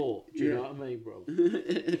Agincourt. Do you know what I mean, bro?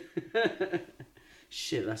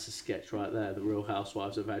 Shit, that's a sketch right there. The Real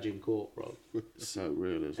Housewives of Agincourt, bro. So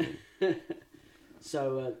real as well.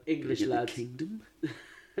 So English Get lads. the kingdom.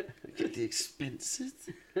 Get the expenses.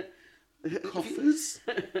 The coffers.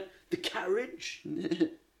 The carriage.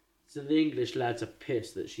 So the English lads are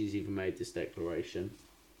pissed that she's even made this declaration.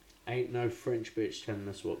 Ain't no French bitch telling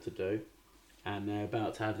us what to do. And they're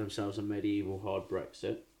about to have themselves a medieval hard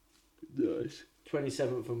Brexit. Nice.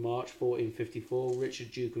 27th of March 1454,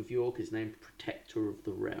 Richard Duke of York is named Protector of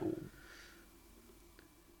the Realm.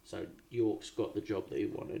 So York's got the job that he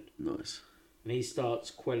wanted. Nice. And he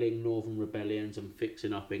starts quelling northern rebellions and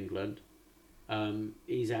fixing up England.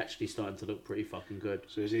 He's actually starting to look pretty fucking good.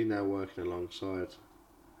 So is he now working alongside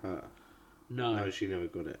her? No, No, she never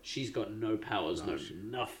got it. she's got no powers,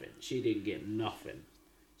 nothing. She didn't get nothing.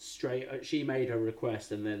 She made her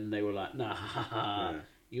request and then they were like, nah, Yeah.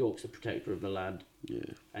 York's the protector of the land. Yeah.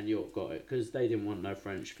 And York got it, because they didn't want no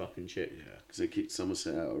French fucking shit. Yeah. Because they kicked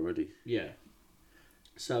Somerset out already. Yeah.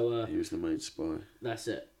 So, He was the main spy. that's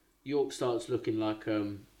it. York starts looking like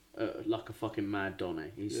a fucking mad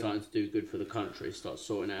Donny. He's starting to do good for the country. Starts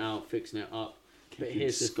sorting it out, fixing it up. But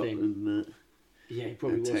here's the thing. Scotland, Yeah, he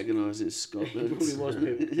probably was. antagonising He Scotland. probably was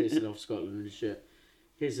pissing off Scotland and shit.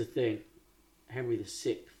 Here's the thing. Henry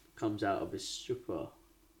VI comes out of his stupor.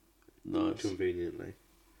 Nice. Conveniently.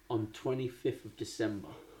 On 25th of December,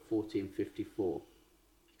 1454.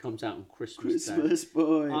 He comes out on Christmas Day. Christmas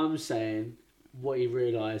boy. I'm saying what he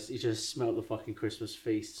realised, he just smelt the fucking Christmas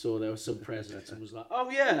feast, saw there were some presents and was like, oh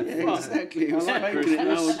yeah, Yeah, fuck. exactly. It was I like making it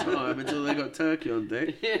the whole Christmas. time until they got turkey on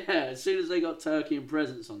deck. Yeah, as soon as they got turkey and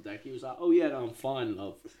presents on deck, he was like, oh yeah, no, I'm fine,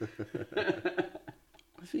 love.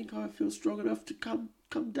 I think I feel strong enough to come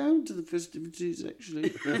down to the festivities,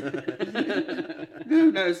 actually.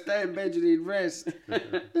 No, stay in bed and eat rest.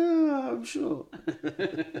 No, I'm sure.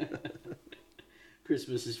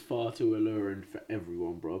 Christmas is far too alluring for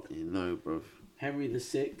everyone, bro. You know, bruv. Henry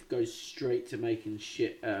VI goes straight to making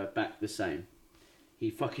shit back the same. He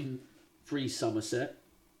fucking frees Somerset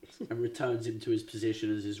and returns him to his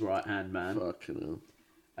position as his right-hand man. Fucking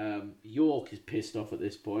hell. York is pissed off at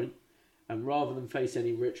this point, and rather than face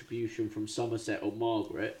any retribution from Somerset or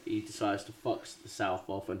Margaret, he decides to fuck the south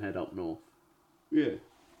off and head up north. Yeah.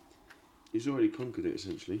 He's already conquered it,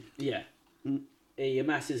 essentially. Yeah. Mm. He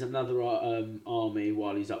amasses another army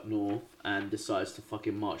while he's up north and decides to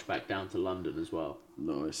fucking march back down to London as well.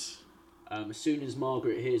 Nice. As soon as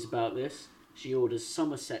Margaret hears about this, she orders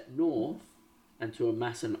Somerset north and to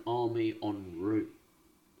amass an army en route.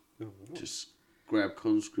 Just grab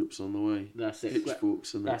conscripts on the way. That's it.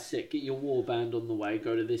 Pitchforks and that. That's it. Get your war band on the way.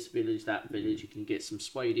 Go to this village, that village. You can get some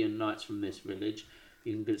Swadian knights from this village.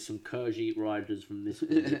 You can get some Khajiit riders from this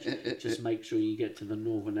village. Just make sure you get to the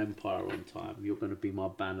Northern Empire on time. You're going to be my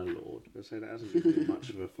banner lord. I'd say that hasn't given him much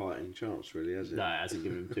of a fighting chance, really, has it? No, it hasn't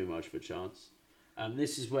given him too much of a chance.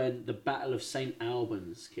 This is when the Battle of St.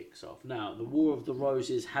 Albans kicks off. Now, the War of the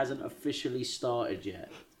Roses hasn't officially started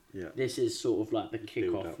yet. Yeah. This is sort of like the Build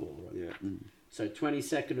kick-off up, war. Yeah. So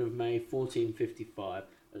 22nd of May, 1455.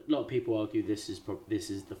 A lot of people argue this is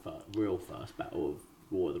the real first battle of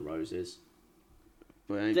War of the Roses.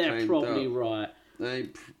 But ain't They're claimed probably up. right. They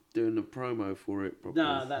ain't doing the promo for it properly.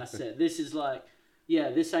 Nah, that's it. This is like, yeah,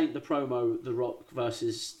 this ain't the promo, The Rock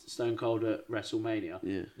versus Stone Cold at WrestleMania.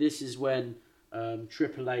 Yeah. This is when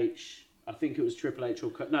Triple H, I think it was Triple H or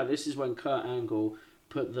Kurt, no, this is when Kurt Angle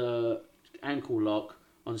put the ankle lock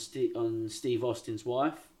on Steve Austin's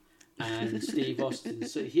wife. And Steve Austin,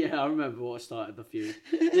 so yeah, I remember what started the feud.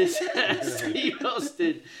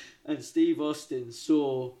 Steve Austin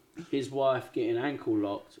saw his wife getting ankle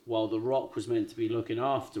locked while The Rock was meant to be looking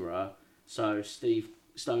after her. So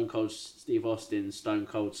Stone Cold Steve Austin, Stone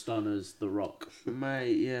Cold Stunners The Rock.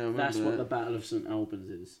 Mate, yeah, I remember That's what the that. Battle of St. Albans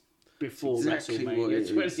is. Before exactly what it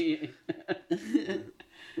WrestleMania 20.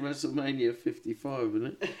 WrestleMania 55, isn't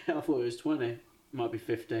it? I thought it was 20. Might be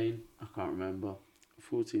 15. I can't remember.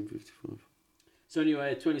 1455. So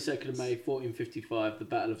anyway, 22nd of May, 1455, the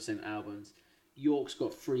Battle of St. Albans. York's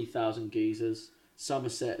got 3,000 geezers.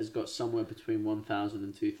 Somerset has got somewhere between 1,000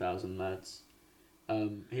 and 2,000 lads.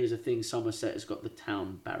 Here's the thing, Somerset has got the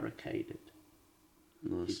town barricaded.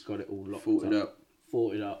 Nice. He's got it all locked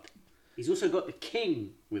Forted up. He's also got the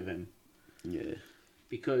king with him Yeah.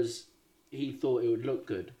 because he thought it would look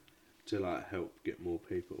good. To like help get more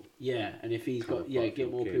people. Yeah, and if he's Come got, and yeah, fight get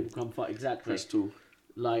for more the people king. come fight. Exactly. Crystal.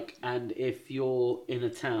 Like, and if you're in a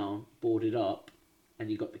town boarded up and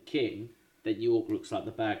you got the king, then York looks like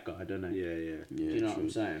the bad guy, doesn't he? Yeah, yeah. Yeah, Do you know what true. I'm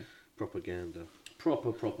saying? Propaganda.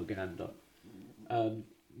 Proper propaganda.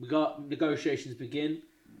 We got negotiations begin,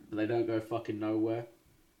 but they don't go fucking nowhere.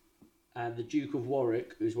 And the Duke of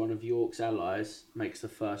Warwick, who's one of York's allies, makes the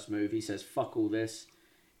first move. He says, fuck all this.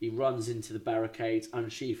 He runs into the barricades,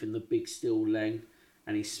 unsheathing the big steel leg,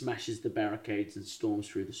 and he smashes the barricades and storms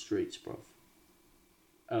through the streets, bruv.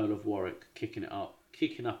 Earl of Warwick, kicking up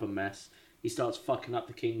a mess. He starts fucking up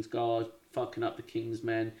the king's guard, fucking up the king's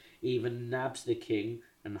men, he even nabs the king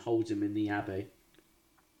and holds him in the abbey.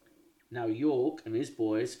 Now York and his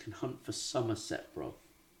boys can hunt for Somerset, bruv.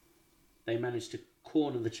 They manage to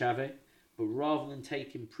corner the chavvy, but rather than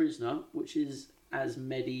take him prisoner, which is as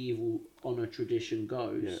medieval honour tradition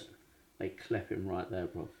goes, Yeah. they clep him right there,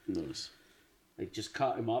 bruv. Nice. They just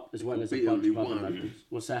cut him up as well Could as a be bunch of only other one. rebels.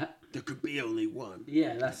 What's that? There could be only one.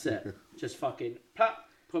 Yeah, that's it. Just fucking plap.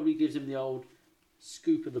 Probably gives him the old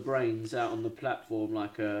scoop of the brains out on the platform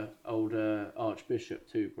like a old archbishop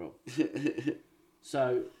too, bro.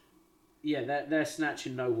 So, yeah, they're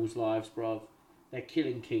snatching nobles' lives, bruv. They're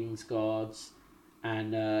killing king's guards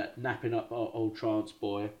and napping up old trance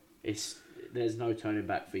boy. There's no turning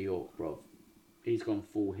back for York, bruv. He's gone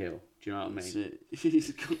full hill. Do you know what I That's mean? it.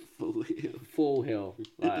 He's got full heel. Full hill.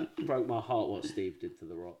 Like, broke my heart what Steve did to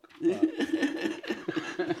The Rock.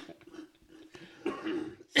 But...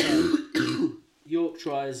 So, York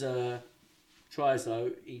tries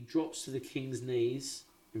though. He drops to the king's knees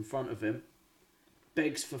in front of him,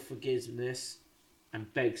 begs for forgiveness,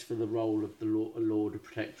 and begs for the role of the Lord and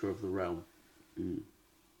Protector of the realm.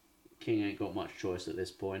 King ain't got much choice at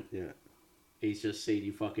this point. Yeah. He's just seen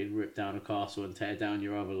you fucking rip down a castle and tear down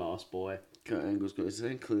your other last boy. Kurt Angle's got his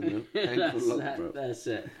ankle in there. Ankle locked, bro. That's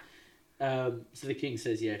it. So the king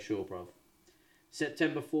says, yeah, sure, bruv.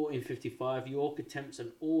 September 1455, York attempts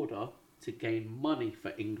an order to gain money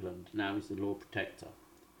for England. Now he's the Lord Protector.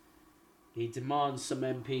 He demands some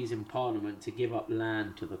MPs in Parliament to give up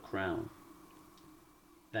land to the crown.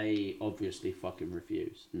 They obviously fucking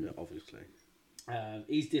refuse. Yeah, obviously.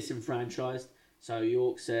 He's disenfranchised, so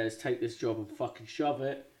York says, take this job and fucking shove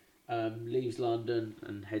it. Leaves London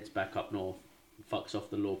and heads back up north. Fucks off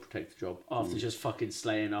the Lord Protector job after just fucking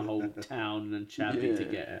slaying a whole town and champing to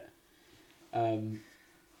get it.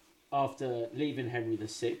 After leaving Henry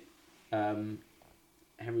VI,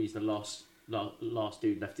 Henry's the last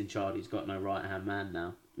dude left in charge. He's got no right-hand man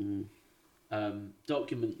now.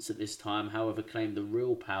 Documents at this time, however, claim the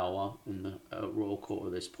real power in the royal court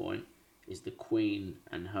at this point is the Queen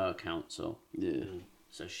and her council. Yeah.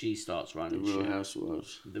 So she starts running The Real shit.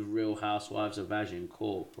 Housewives. The Real Housewives of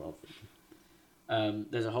Agincourt, bro.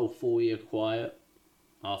 There's a whole 4-year quiet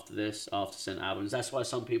after this, after St. Albans. That's why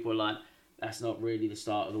some people are like, that's not really the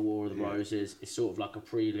start of the War of the Roses. It's sort of like a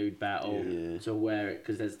prelude battle to wear it,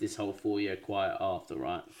 because there's this whole 4-year quiet after,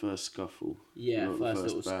 right? First scuffle. Yeah, Not first the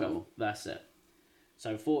little battle. scuffle. That's it.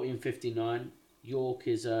 So 1459, York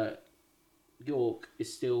is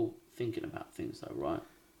still thinking about things though, right?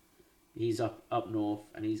 He's up north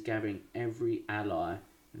and he's gathering every ally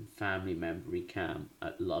and family member he can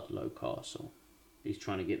at Ludlow Castle. He's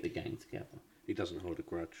trying to get the gang together. He doesn't hold a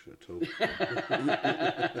grudge at all.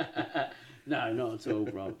 No, not at all,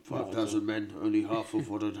 bro. 5,000 men, only half of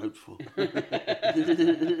what I'd hoped for.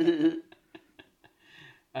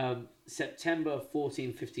 September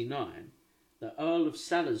 1459, the Earl of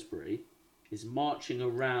Salisbury is marching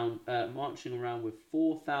around with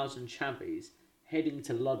 4,000 chavvies heading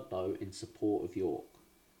to Ludlow in support of York.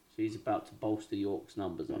 So he's about to bolster York's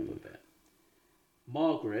numbers up a bit.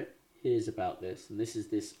 Margaret hears about this, and this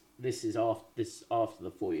is after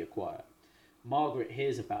the 4-year quiet. Margaret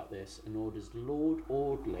hears about this and orders Lord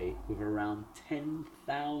Audley with around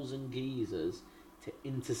 10,000 geezers to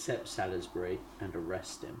intercept Salisbury and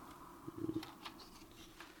arrest him.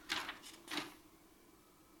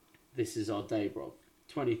 This is our day, bro.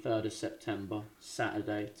 23rd of September,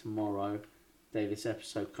 Saturday, tomorrow. Day this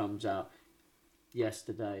episode comes out.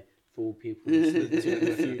 Yesterday, for all people listening to it in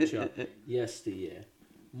the future. Yesteryear.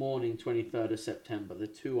 Morning, 23rd of September, the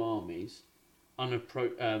two armies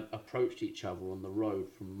approached each other on the road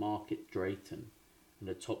from Market Drayton and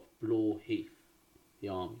atop Blore Heath. The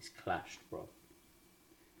armies clashed, bro.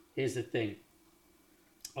 Here's the thing.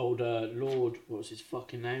 Old Lord, what was his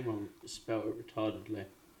fucking name? I spelled it retardedly.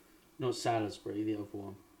 Not Salisbury, the other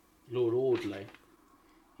one. Lord Audley.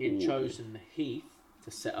 He had chosen the Heath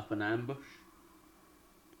to set up an ambush.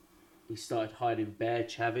 He started hiding bare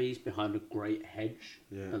chavvies behind a great hedge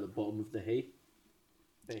at the bottom of the Heath.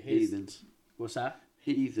 Heathens. What's that?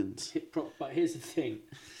 Heathens. But here's the thing.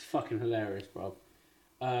 It's fucking hilarious, bro.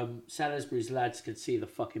 Salisbury's lads could see the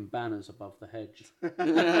fucking banners above the hedge.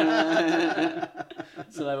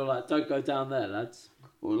 So they were like, don't go down there, lads.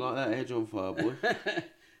 Well, like that hedge on fire, boy.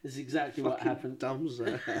 This is exactly what happened. Dumb's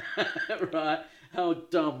that. Right. How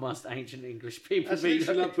dumb must ancient English people That's be?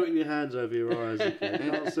 literally like putting your hands over your eyes. Okay?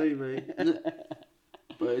 You can't see me.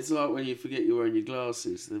 But it's like when you forget you're wearing your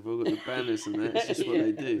glasses. They've all got the banners and that. It's just what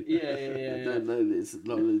they do. Yeah. They don't know that it's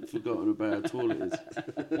like they've forgotten about how tall it is.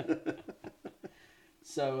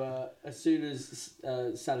 So as soon as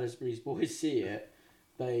Salisbury's boys see it,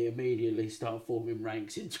 they immediately start forming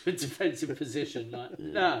ranks into a defensive position. Like,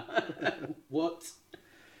 nah, what?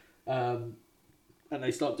 And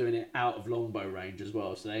they start doing it out of longbow range as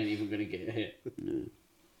well, so they ain't even going to get hit. No.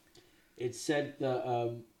 It's said that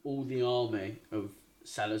all the army of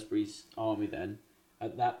Salisbury's army then,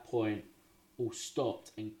 at that point, all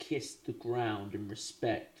stopped and kissed the ground in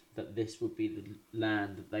respect that this would be the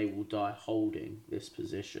land that they will die holding this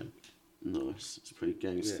position. Nice. It's pretty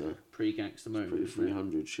gangster. Yeah, pre-gangster move. Pretty isn't it?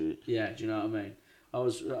 300 shit. Yeah, do you know what I mean?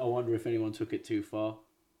 I wonder if anyone took it too far.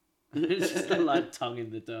 It's just like tongue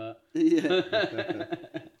in the dirt. Yeah.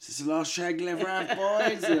 Is this the last shag you'll ever have,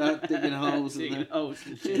 boys? They're like digging holes in Digging there. holes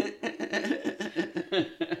and shit.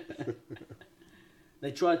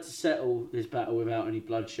 They tried to settle this battle without any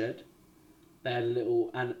bloodshed. They had a little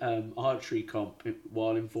archery comp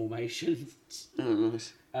while in formation. Oh,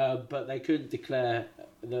 nice. But they couldn't declare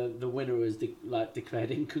the winner was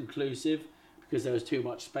declared inconclusive because there was too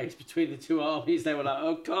much space between the two armies. They were like,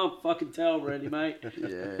 "Oh, can't fucking tell, really, mate."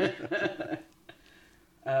 Yeah.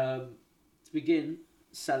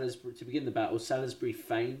 To begin the battle, Salisbury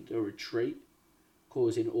feigned a retreat,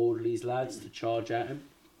 causing Audley's lads to charge at him.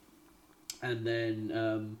 And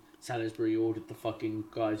then Salisbury ordered the fucking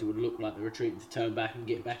guys who would look like they're retreating to turn back and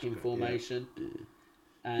get back in formation. Yeah.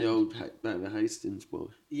 And The old Battle of Hastings boy.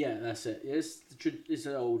 yeah, that's it. It's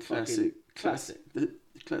an old Classic. classic. The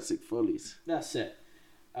classic follies. That's it.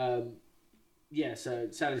 So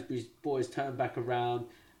Salisbury's boys turn back around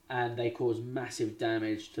and they cause massive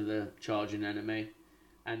damage to the charging enemy.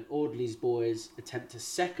 And Audley's boys attempt a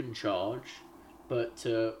second charge, but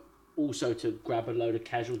to grab a load of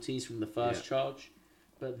casualties from the first charge.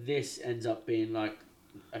 But this ends up being like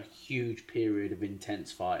a huge period of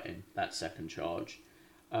intense fighting, that second charge,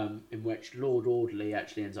 in which Lord Audley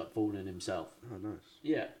actually ends up falling himself. Oh, nice.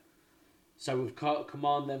 Yeah. So with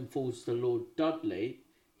command then falls to Lord Dudley.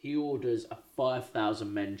 He orders a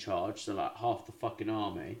 5,000 men charge, so like half the fucking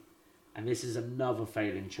army. And this is another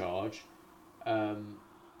failing charge.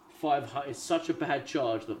 It's such a bad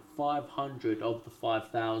charge that 500 of the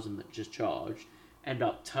 5,000 that just charged end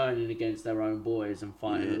up turning against their own boys and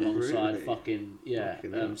fighting alongside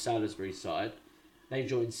Really? Salisbury's side. They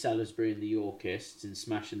joined Salisbury and the Yorkists in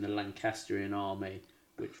smashing the Lancastrian army,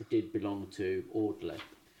 which did belong to Audley.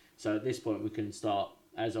 So at this point we can start,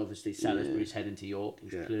 as obviously Salisbury's heading to York,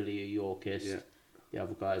 he's clearly a Yorkist. Yeah. The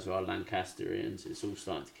other guys are Lancastrians. It's all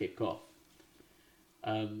starting to kick off.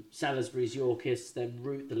 Salisbury's Yorkists then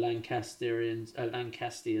rout the Lancastrians,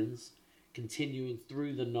 continuing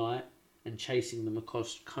through the night and chasing them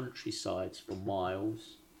across countrysides for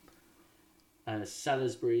miles.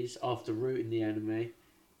 Salisbury's, after routing the enemy,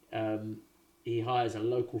 he hires a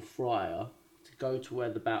local friar to go to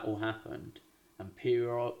where the battle happened and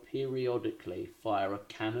periodically fire a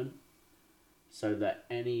cannon so that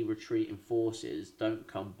any retreating forces don't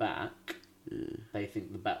come back. They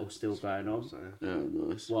think the battle's still going on. Oh,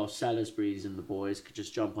 nice. While Salisbury's and the boys could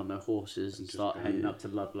just jump on their horses and start heading up to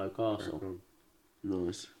Ludlow Castle.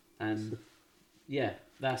 Nice. And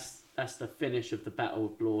that's the finish of the Battle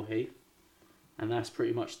of Blore-Heath. And that's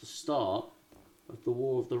pretty much the start of the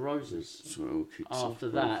War of the Roses. That's where it all kicks After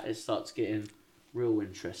off, that, it starts getting real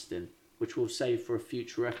interesting, which we'll save for a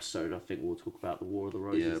future episode. I think we'll talk about the War of the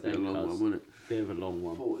Roses. Yeah, it'll be a long one, won't it? Bit of a long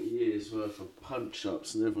one. 40 years worth of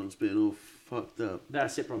punch-ups and everyone's been all fucked up.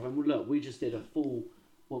 That's it, brother. And look, we just did a full,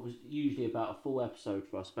 what was usually about a full episode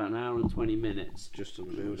for us, about an hour and 20 minutes. Just on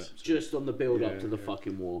the build-up. Just on the build-up to the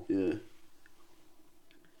fucking war. Yeah.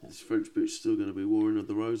 This French bitch still going to be Warring of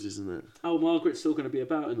the Roses, isn't it? Oh, Margaret's still going to be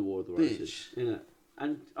about in the War of the Roses. Bitch. Isn't it?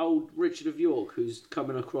 And old Richard of York, who's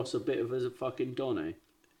coming across a bit of as a fucking Donny.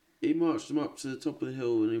 He marched them up to the top of the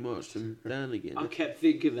hill and he marched them down again. I kept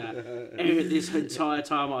thinking that this entire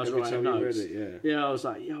time I was Every writing time you notes. read it, Yeah, I was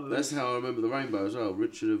like, yo. That's how I remember the rainbow as well.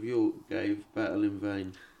 Richard of York gave battle in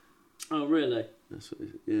vain. Oh, really? That's what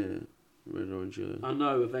red, orange, yellow. I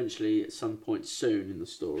know eventually at some point soon in the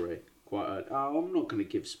story, I'm not going to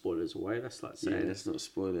give spoilers away. That's like saying let's not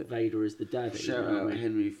spoil it. Vader is the daddy. Shout out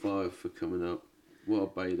Henry V for coming up. What a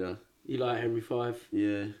beta. You like Henry V?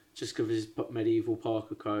 Yeah. Just because of his medieval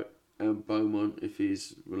Parker coat. And Beaumont, if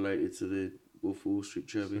he's related to the Wolf of Wall Street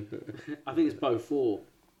Chubby. I think it's Beaufort.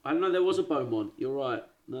 I know there was a Beaumont. You're right.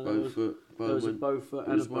 No, Beaufort. There was a Beaufort and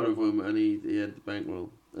and was a one of Beaumont. them, and he had the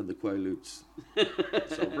bankroll and the Quaaludes.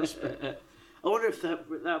 So respect. I wonder if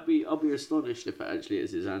that'd be. I'll be astonished if it actually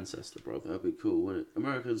is his ancestor, bro. That'd be cool, wouldn't it?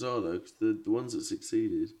 Americans are though, because the ones that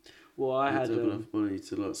succeeded. Well, I had have enough money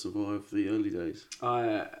to like survive the early days.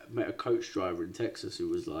 I met a coach driver in Texas who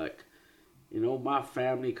was like, my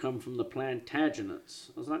family come from the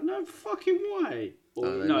Plantagenets. I was like, no fucking way.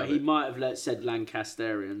 Or, no, he might have said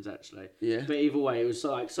Lancasterians actually. Yeah. But either way, it was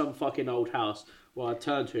like some fucking old house where I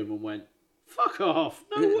turned to him and went, fuck off,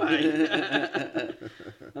 no way.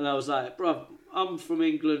 And I was like, bruv, I'm from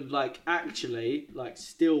England, actually,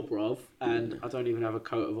 still, bruv, and I don't even have a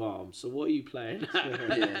coat of arms, so what are you playing?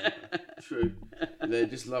 Yeah, true. They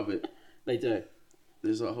just love it. They do.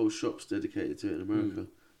 There's whole shops dedicated to it in America.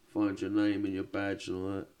 Find your name and your badge and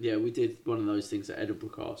all that. Yeah, we did one of those things at Edinburgh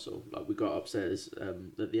Castle. We got upstairs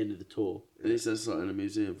at the end of the tour. At least that's in a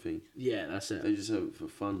museum thing. Yeah, that's it. They just have it for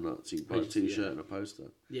fun, so you can buy a t-shirt and a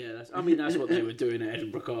poster. Yeah, that's what they were doing at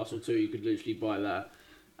Edinburgh Castle too. You could literally buy that.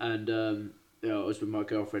 And I was with my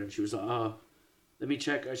girlfriend and she was like, let me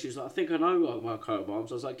check. She was like, I think I know my coat of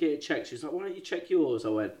arms. I was like, get it checked. She was like, why don't you check yours? I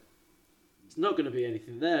went, it's not going to be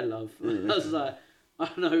anything there, love. I was like, I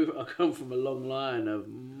know I come from a long line of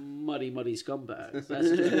muddy scumbags. That's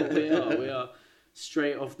just what we are. We are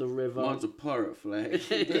straight off the river. Mine's a pirate flag.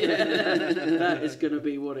 That is going to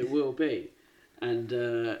be what it will be.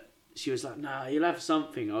 And she was like, nah, you'll have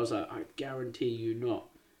something. I was like, I guarantee you not.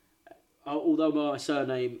 although my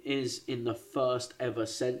surname is in the first ever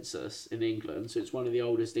census in England, so it's one of the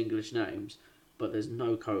oldest English names, but there's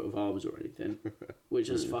no coat of arms or anything. We're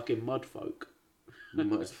just fucking mud folk.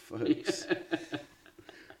 Mud folks.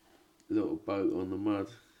 Little boat on the mud.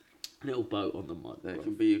 Little boat on the mud. That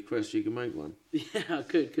can be your quest. You can make one. Yeah, I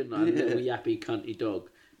could, couldn't I? A little yappy, cunty dog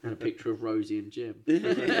and a picture of Rosie and Jim.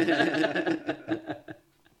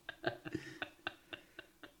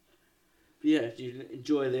 Yeah, do you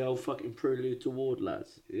enjoy the old fucking Prelude to Ward,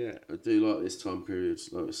 lads? Yeah, I do like this time period.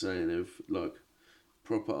 Like I was saying, of like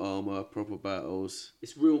proper armour, proper battles.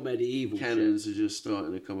 It's real medieval Cannons shit. are just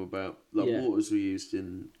starting to come about. Like mortars were used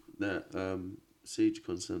in that siege of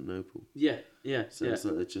Constantinople. Yeah. So it's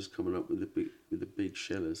like they're just coming up with the big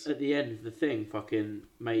shellers. At the end of the thing, fucking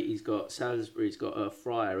mate, Salisbury's got a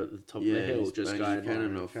friar at the top of the hill, just going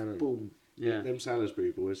cannon off. Boom. Yeah. Them Salisbury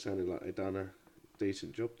boys sounded like they'd done a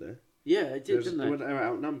decent job there. Yeah, they did, didn't they? They were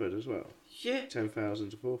outnumbered as well. Yeah. 10,000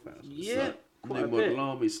 to 4,000. Yeah. Like Quite a New bit. Model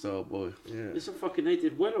Army style, boy. Yeah. It's a fucking. They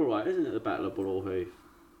did well, alright, isn't it? The Battle of Boorloo.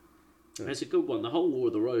 Yeah. It's a good one. The whole War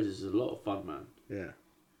of the Roses is a lot of fun, man. Yeah.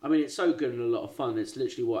 I mean, it's so good and a lot of fun. It's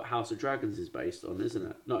literally what House of Dragons is based on, isn't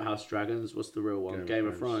it? Not House of Dragons. What's the real one? Game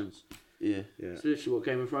of Thrones. Yeah. It's literally what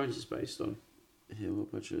Game of Thrones is based on. Yeah, what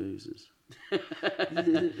a bunch of losers.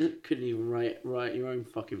 Couldn't even write your own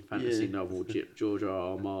fucking fantasy novel, George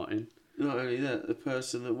R.R. Martin. Not only that, the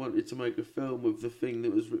person that wanted to make a film of the thing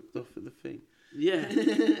that was ripped off of the thing. Yeah,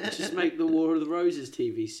 just make the War of the Roses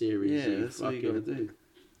TV series. Yeah, that's what you gotta do.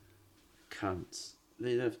 Cunts.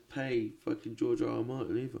 They didn't have to pay fucking George R.R.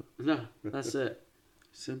 Martin either. No, that's it.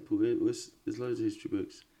 Simple. There's loads of history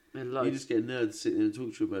books. And You just get a nerd to sit there and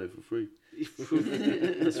talk to you about it for free.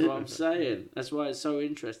 That's what I'm saying. That's why it's so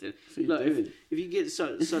interesting. Look, if you get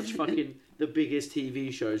such fucking the biggest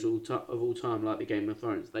TV shows of all time, like the Game of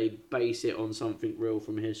Thrones, they base it on something real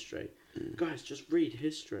from history. Guys, just read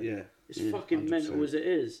history. Yeah. It's fucking 100%. mental as it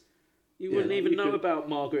is. You wouldn't even know about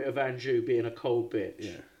Margaret of Anjou being a cold bitch.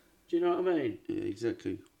 Yeah. Do you know what I mean? Yeah,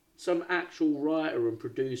 exactly. Some actual writer and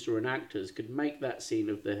producer and actors could make that scene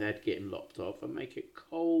of the head getting lopped off and make it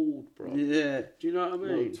cold, bro. Yeah. Do you know what I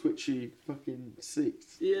mean? Little twitchy fucking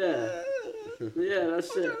seats. Yeah. Yeah,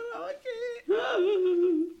 that's it. Like it. You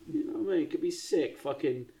know what I mean? It could be sick.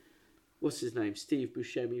 Fucking, what's his name? Steve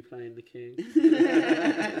Buscemi playing the king.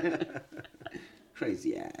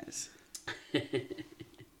 Crazy ass.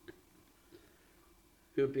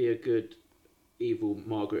 Who would be a good evil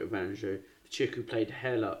Margaret of Anjou? The chick who played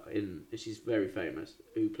Hela in, she's very famous,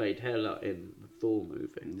 who played Hela in the Thor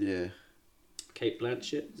movie. Yeah. Kate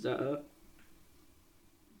Blanchett, is that her?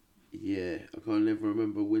 Yeah. I can't never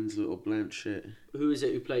remember Winslet or Blanchett. Who is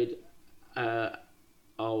it who played the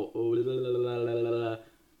elf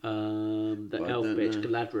bitch,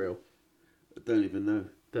 Galadriel? I don't even know.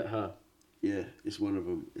 That her. Yeah, it's one of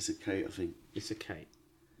them. It's a Kate, I think. It's a Kate.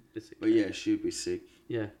 But yeah, she'd be sick.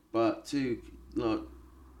 Yeah. But too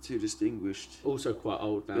distinguished. Also quite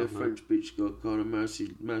old now. The French bitch got kind of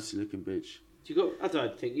mousy looking bitch. You got. I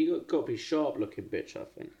don't think you got to be sharp looking bitch. I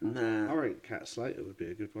think. Nah. I reckon Cat Slater would be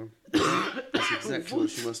a good one. That's exactly what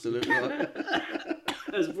she must have looked like.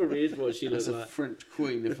 That's probably is what she looks That's a like. French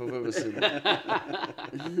queen if I've ever seen her.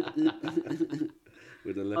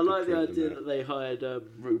 With a I like the idea that they hired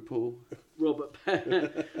RuPaul. Robert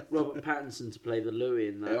Pattinson to play the Louis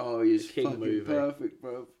in that He's King fucking movie. perfect,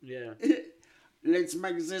 bro. Yeah. Let's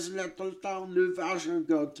make this little town new version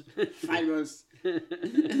god famous.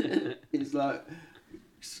 He's like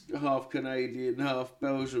half Canadian, half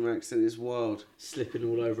Belgian accent. It's wild. Slipping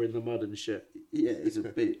all over in the mud and shit. Yeah, he's a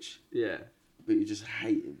bitch. Yeah. But you just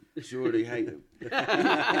hate him. You already hate him.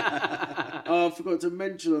 Oh, I forgot to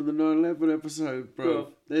mention on the 9/11 episode, bro. Go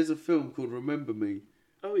on. There's a film called Remember Me.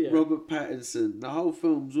 Oh yeah. Robert Pattinson. The whole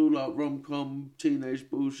film's all like rom-com, teenage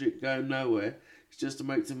bullshit going nowhere. It's just to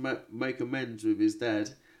make amends with his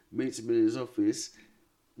dad. Meets him in his office.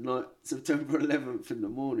 September 11th in the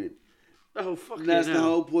morning. Oh fucking. That's the hell.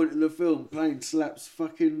 whole point of the film. Plane slaps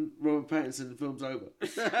fucking Robert Pattinson. The film's over.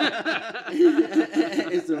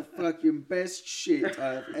 It's the fucking best shit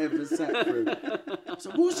I have ever sat through.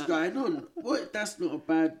 So what's going on? What? That's not a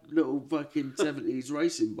bad little fucking 70s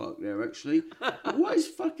racing bike there, actually. But what is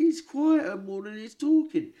fucking? He's quieter more than he's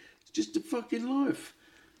talking. It's just a fucking life.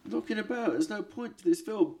 Knocking about. There's no point to this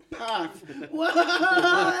film. Path. That's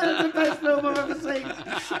the best film I've ever seen.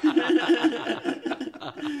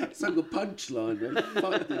 It's like a punchline.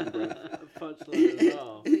 Fuck them, bro. Punchline as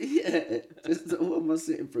well. Yeah. Just what am I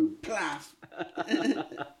sitting through? Plaff.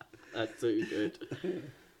 That's too good.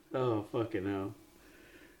 Oh fucking hell.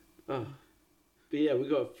 Oh. But yeah, we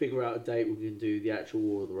got to figure out a date we can do the actual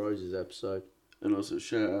War of the Roses episode. And also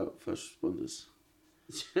shout out first responders.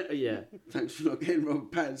 Yeah. Thanks for not getting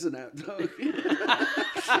Robert Pattinson out, dog.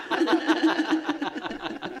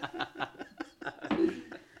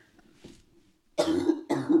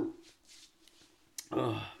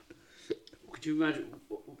 Oh. Could you imagine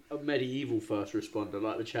a medieval first responder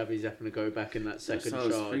like the Chavies having to go back in that second That's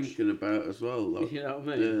what charge? I was thinking about as well. Like, You know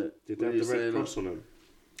what I mean? Did they have the red cross on them?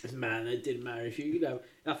 Man, it didn't matter if you could have.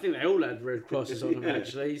 I think they all had red crosses on them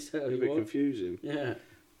actually. So A bit confusing. yeah.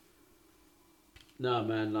 No,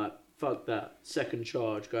 man, like fuck that second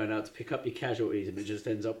charge going out to pick up your casualties, and it just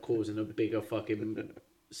ends up causing a bigger fucking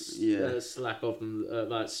slack off them,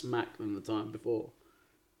 like smack than the time before.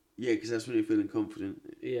 Yeah, because that's when you're feeling confident.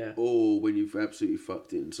 Yeah. Or when you've absolutely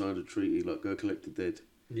fucked it and signed a treaty, like go collect the dead.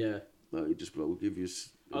 Yeah. Like you just like, we'll give you.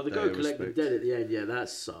 The go collect the dead at the end. Yeah, that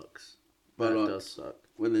sucks. But that like, does suck.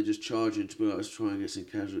 When they're just charging to be like, let's try and get some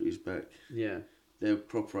casualties back. Yeah. They're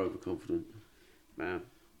proper overconfident. Man,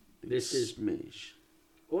 this is. Smish.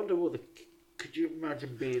 I wonder what the. Could you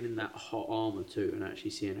imagine being in that hot armour too and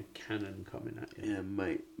actually seeing a cannon coming at you? Yeah,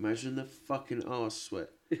 mate. Imagine the fucking arse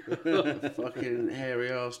sweat. The fucking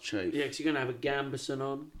hairy arse chafe. Yeah, because you're going to have a gambeson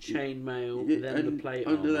on, chainmail, Yeah, then the plate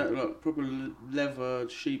under armour. that, like, proper leather,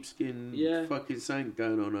 sheepskin, fucking something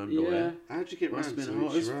going on underwear. Yeah. How'd you get Must round have to been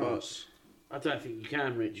hot reach as your fuck. arse? I don't think you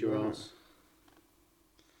can reach your No. arse.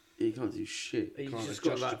 You can't do shit. You Can't just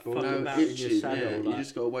got adjust like the fuck ball. No about in your itching, saddle. yeah. Like. You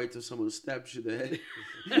just gotta wait till someone stabs you there.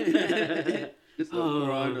 It's like Oh.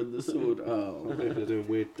 grind on the sword. Oh, People are doing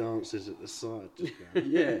weird dances at the side. Just going.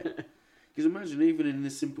 yeah. Because imagine, even in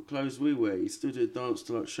this simple clothes we wear, you still do a dance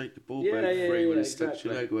to like shake the ball Yeah, back yeah, free when yeah, it stabs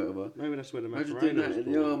your exactly. leg or whatever. Maybe that's where the Imagine doing Macarena that was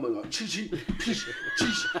in the born. arm and like, chish, chish,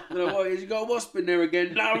 chish. They're like, what, you got a wasp in there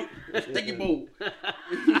again? No! Stick your ball.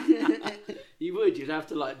 You would. You'd have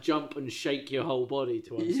to like jump and shake your whole body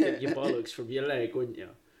to unstick your bollocks from your leg, wouldn't you?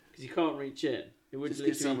 Because you can't reach in. It would Just get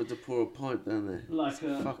literally someone to pour a pint down there. like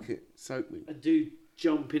Fuck it, soak me. a dude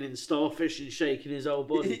jumping in starfish and shaking his whole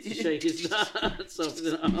body to shake his nuts off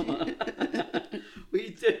his armour. What are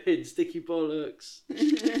you doing, sticky bollocks?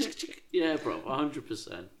 Yeah, bro,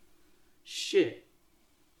 100%. Shit.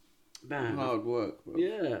 Man. Hard work, bro.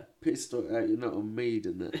 Yeah. Pissed out you're not on mead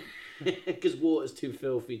and that. Because water's too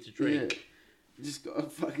filthy to drink. Yeah. You just gotta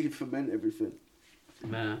fucking ferment everything.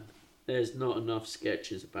 Man, there's not enough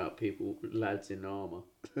sketches about people, lads in armour.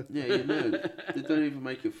 Yeah, you know. They don't even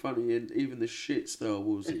make it funny in even the shit Star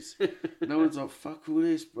Wars is. No one's like, fuck all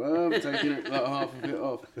this, bro. I'm taking it, like half of it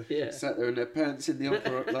off. Yeah. Sat there in their pants in the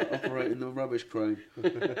operating the rubbish crane.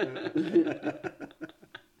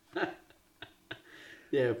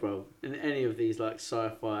 Yeah, bro. In any of these like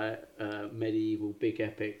sci-fi, medieval big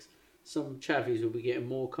epics, some chavies will be getting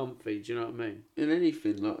more comfy. Do you know what I mean? In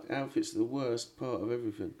anything, like, outfits are the worst part of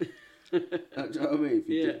everything. Do you know what I mean? If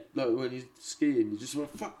you do, like when you're skiing, you just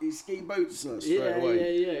want to fuck these ski boots like, straight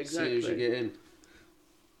away. Yeah, exactly. As soon as you get in.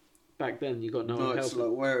 Back then, you got no one Knights helping.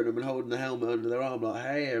 like wearing them and holding the helmet under their arm, like,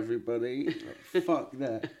 hey everybody. Like, fuck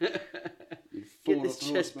that. You fall Get this off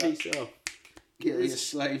the chest horseback. piece off. Get these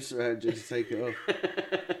slaves around you to take it off.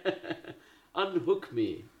 Unhook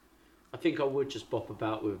me. I think I would just bop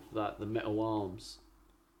about with like the metal arms.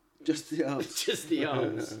 Just the arms. Just the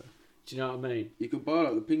arms. Do you know what I mean? You could buy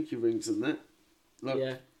like the pinky rings and that. Like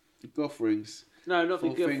Yeah. the goth rings. No, not the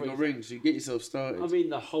Four good finger rings. rings. You get yourself started. I mean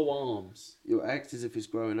the whole arms. You'll act as if it's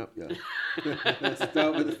growing up, yo.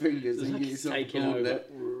 Start with the fingers and get yourself Taking pulled over. there.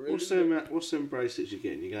 What's them bracelets you're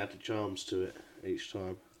getting? You're going to add the charms to it each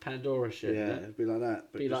time. Pandora shit. Yeah, it'd be like that.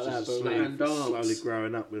 But Be just like as that, a but sleeve, like dance. slowly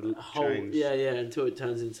growing up with Whole, chains. yeah, until it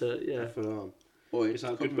turns into For the arm. Oi, It's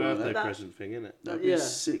like a good something like birthday that. present thing, isn't it? That'd be Yeah. a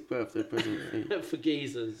sick birthday present thing. for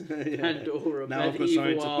geezers. Yeah. Pandora, Now I've got medieval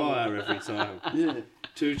something to buy armour. her every time. Yeah.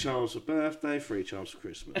 2 charms for birthday, 3 charms for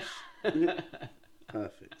Christmas.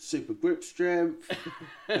 Perfect. Super grip strength.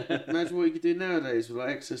 Imagine what you could do nowadays with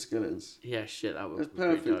like exoskeletons. Yeah, shit, that would That's be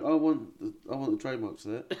pretty perfect. dope. I want the trademarks for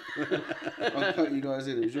that. I'll cut you guys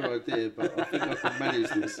in. It was your idea, but I think I can manage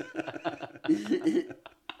this.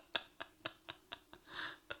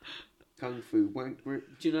 Kung Fu wank grip.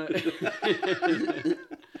 Do you know? Do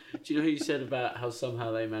you know who you said about how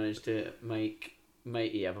somehow they managed to make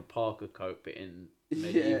Matey have a Parker coat, but in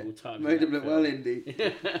medieval times? Made in him that look well film?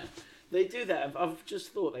 indie. They do that. I've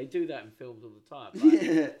just thought they do that in films all the time. Like,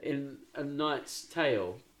 Yeah. in A Knight's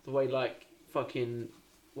Tale, the way like fucking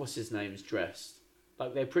what's his name's dressed.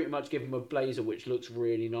 Like they pretty much give him a blazer which looks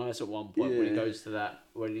really nice at one point when he Yeah. goes to that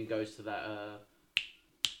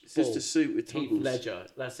It's just a suit with Heath toggles. Ledger.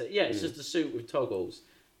 That's it. Yeah, it's Yeah. just a suit with toggles.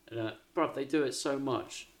 And bruv, they do it so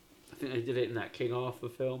much. I think they did it in that King Arthur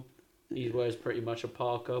film. He wears pretty much a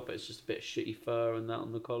parka, but it's just a bit of shitty fur and that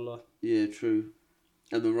on the collar. Yeah, true.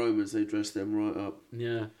 And the Romans, they dress them right up.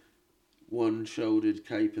 Yeah. One-shouldered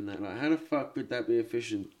cape and that. Like, how the fuck would that be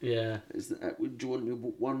efficient? Yeah. Is that? Do you want your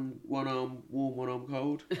one arm warm, one arm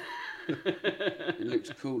cold? It looks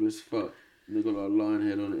cool as fuck. And they've got like a lion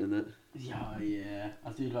head on it and that. Yeah.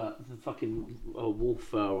 I do like the fucking wolf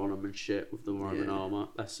fur on them and shit with the Roman armour.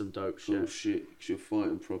 That's some dope shit. Cool shit, because you're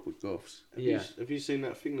fighting proper goths. Have you seen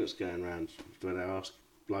that thing that's going around where they ask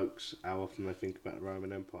blokes how often they think about the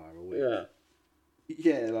Roman Empire a week? Yeah.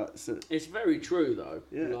 Yeah, like so, It's very true though.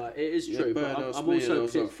 Yeah. Like it is true. Bird But asked I'm me also and I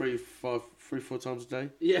was pissed. like 3-4 times a day.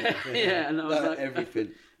 Yeah, yeah, and I was like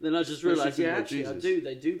everything. Then I just Especially realised, things yeah, like actually, Jesus.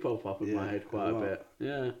 they do pop up in my Yeah, head quite a a lot. bit.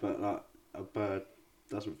 Yeah. But like a bird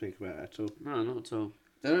doesn't think about it at all. No, not at all.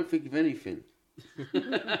 They don't think of anything. Do you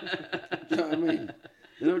know what I mean?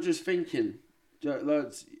 They're not just thinking.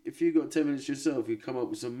 Like, if you got 10 minutes yourself, you come up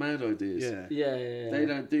with some mad ideas. Yeah. Yeah. They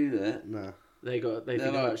don't do that. No. They think like-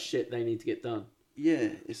 about shit they need to get done. Yeah,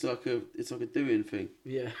 it's like a doing thing.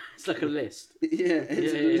 Yeah, it's like a list. Yeah,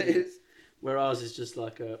 it's Where ours is just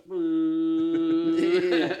like a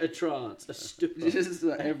a trance, a stupor. just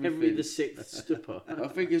like everything. Every the sixth stupor. I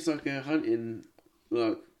think it's like a hunting,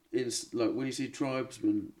 like when you see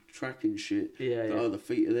tribesmen tracking shit. Yeah, yeah. Oh, the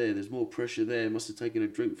feet are there. There's more pressure there. Must have taken a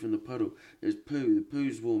drink from the puddle. There's poo. The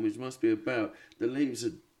poo's warm. It must be about. The leaves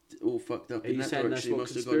are all fucked up Are in you that saying that's direction. It what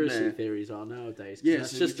must have gone conspiracy there. theories are nowadays? 'Cause Yeah,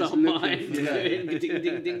 that's so just you're our just looking mind for- doing ding ding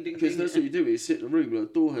ding ding ding. Because that's what you do. You sit in a room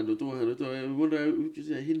like door handle. I wonder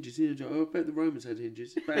hinges. Oh, I bet the Romans had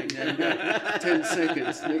hinges. Bang, there you go. 10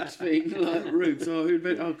 seconds. Next thing, like roofs. Oh, who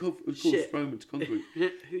invented? Oh, of course, Shit. Romans concrete.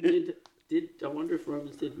 Who did? I wonder if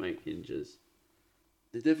Romans did make hinges.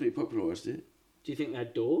 They definitely popularised it. Do you think they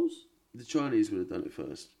had doors? The Chinese would have done it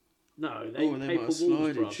first. No, they And they paper might walls, have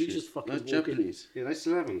slided bro. You shit. just fucking That's walk in. Japanese. Yeah, they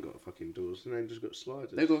still haven't got fucking doors. They've just got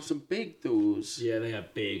sliders. They got some big doors. Yeah, they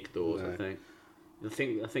have big doors. No. I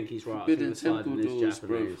think he's right. Forbidden I think the sliding temple is doors,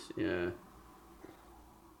 Japanese. Yeah.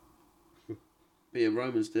 But yeah,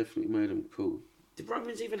 Romans definitely made them cool. Did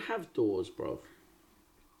Romans even have doors, bro?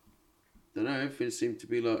 Don't know, everything seemed to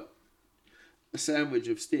be like a sandwich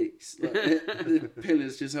of sticks. Like the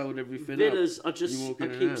pillars just hold everything Villas, up. I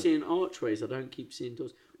keep seeing archways. I don't keep seeing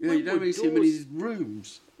doors. Yeah, When you don't were really see many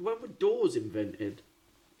rooms. When were doors invented?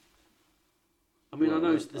 I mean, Well, I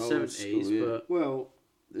know it's like the old 70s, school, yeah. but Well,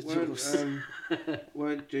 The weren't, doors.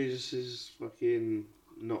 weren't Jesus' fucking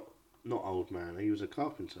not old man? He was a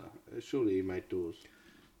carpenter. Surely he made doors.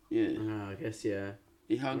 Yeah, I guess, yeah.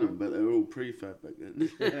 he hung them, but they were all prefab back then.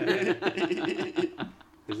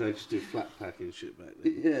 Because they just do flat packing shit back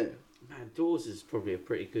then. Yeah. Man, doors is probably a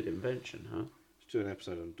pretty good invention, huh? Let's do an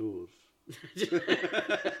episode on doors.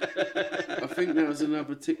 I think that was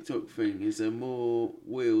another TikTok thing. Is there more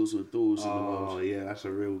wheels or doors in the Oh world? yeah, that's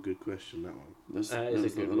a real good question. That one. That's, That that is a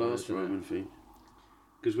was like good the one, last isn't it? Roman thing.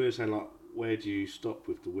 Because we were saying like, where do you stop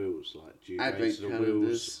with the wheels? Like, do you Advent go to the calendars.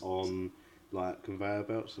 wheels on like conveyor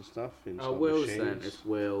belts and stuff? Inside Wheels machines? then. It's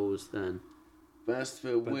wheels then. But that's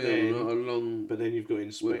for a But wheel, then- not a long. But then you've got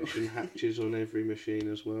inspection hatches on every machine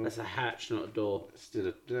as well. That's a hatch, not a door. Still,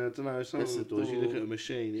 I don't know. Some That's of the a doors, you look door. at a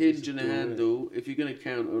machine, Hinge it's and a door, innit? handle. If you're going to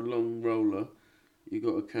count a long roller, you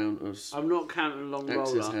got to count a I'm not counting a long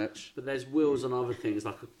access roller, hatch. but there's wheels on other things.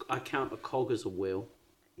 Like I count a cog as a wheel.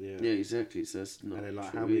 Yeah. Yeah, exactly. So that's not And then like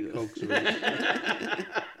true how many either. cogs are in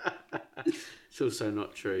It's also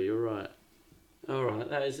not true. You're right. All right,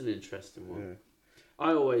 that is an interesting one. Yeah.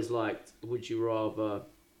 I always liked. Would you rather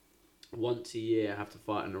once a year have to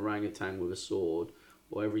fight an orangutan with a sword,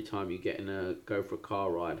 or every time you go for a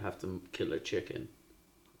car ride have to kill a chicken?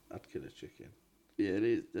 I'd kill a chicken. Yeah, it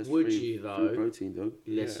is. That's Would free, you, free though? protein, dog.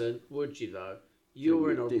 Listen, would you though?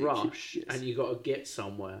 You're in a ridiculous rush shit. and you got to get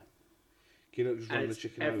somewhere. Can you not just And run the it's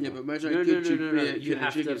chicken every- over? Yeah, but imagine No, how no, good no, you'd no, be no. at You killing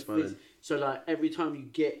have to. chickens by then. So like every time you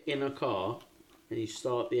get in a car and you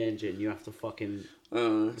start the engine, you have to fucking.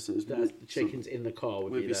 So it's more, The chicken's in the car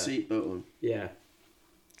with with you your there. seatbelt on. Yeah.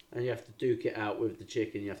 And you have to duke it out with the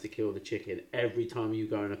chicken. You have to kill the chicken every time you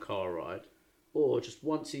go on a car ride. Or just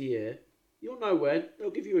once a year. You'll know when. They'll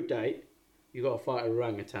give you a date. You got to fight an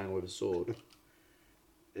orangutan with a sword.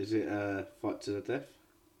 Is it fight to the death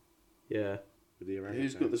Yeah. with the orangutan?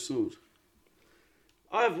 Who's got the sword?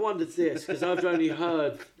 I've wondered this because I've only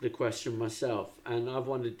heard the question myself. And I've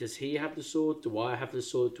wondered, does he have the sword? Do I have the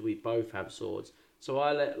sword? Do we both have swords? So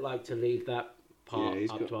I like to leave that part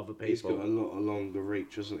up to other people. He's got a lot longer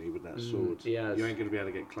reach, hasn't he, with that sword? he has. You ain't going to be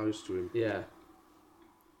able to get close to him. Yeah.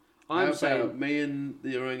 How I'm about saying... me and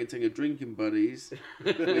the orangutan are drinking buddies?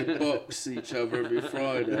 We box each other every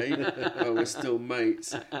Friday, but we're still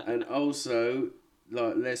mates. And also,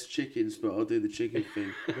 like less chickens, but I'll do the chicken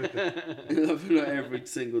thing. Not every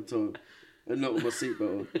single time, and not with my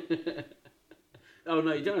seatbelt on. Oh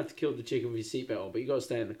no, you don't have to kill the chicken with your seatbelt on, but you got to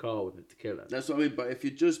stay in the car with it to kill it. That's what I mean. But if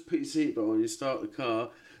you just put your seatbelt on, you start the car.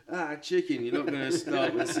 Chicken! You're not going to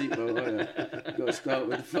start with a seatbelt, are you? You've got to start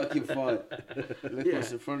with the fucking fight. Look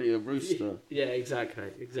what's in front of you, a rooster. Yeah,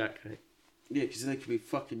 exactly. Yeah, because they could be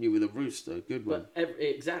fucking you with a rooster. Good one.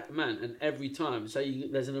 But man, and every time, say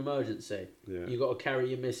there's an emergency, you got to carry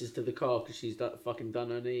your missus to the car because she's fucking done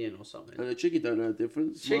her knee in or something. And the chicken don't know the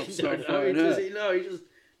difference. Chicken don't know. Does he know? He just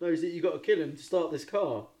knows that you got to kill him to start this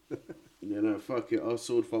car. Yeah, no, fuck it. I'll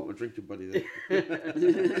sword fight my drinking buddy then. And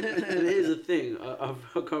here's the thing. I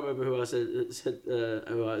can't remember who I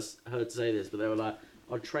who I heard say this, but they were like,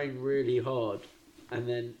 I train really hard, and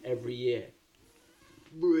then every year,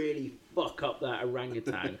 really fuck up that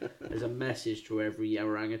orangutan. There's a message to every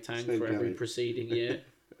orangutan for every preceding year.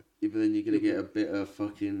 Even then, you're gonna get a bitter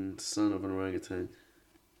fucking son of an orangutan.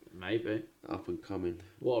 Maybe. Up and coming.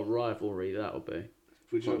 What a rivalry that'll be.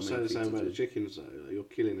 Would you not say the same about the chickens though? Like you're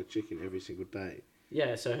killing a chicken every single day.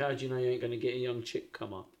 Yeah, so how do you know you ain't going to get a young chick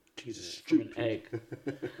come up? Jesus, from an egg.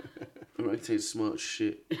 Orangutans smart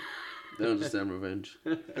shit. They understand revenge.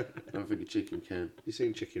 I don't think a chicken can. You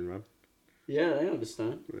seen Chicken Run? Yeah, they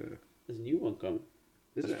understand. Yeah. There's a new one coming.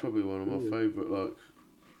 That's probably one of my favourite like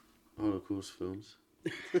Holocaust films.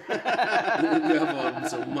 The other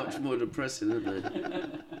ones are much more depressing, aren't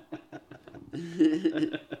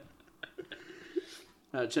they?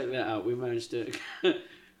 Check that out. We managed to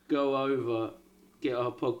get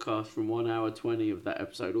our podcast from 1 hour 20 of that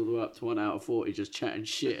episode all the way up to 1 hour 40 just chatting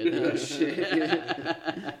shit.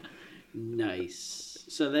 Nice.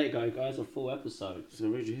 So there you go, guys, a full episode. So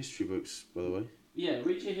read your history books, by the way. Yeah,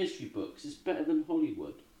 read your history books. It's better than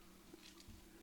Hollywood.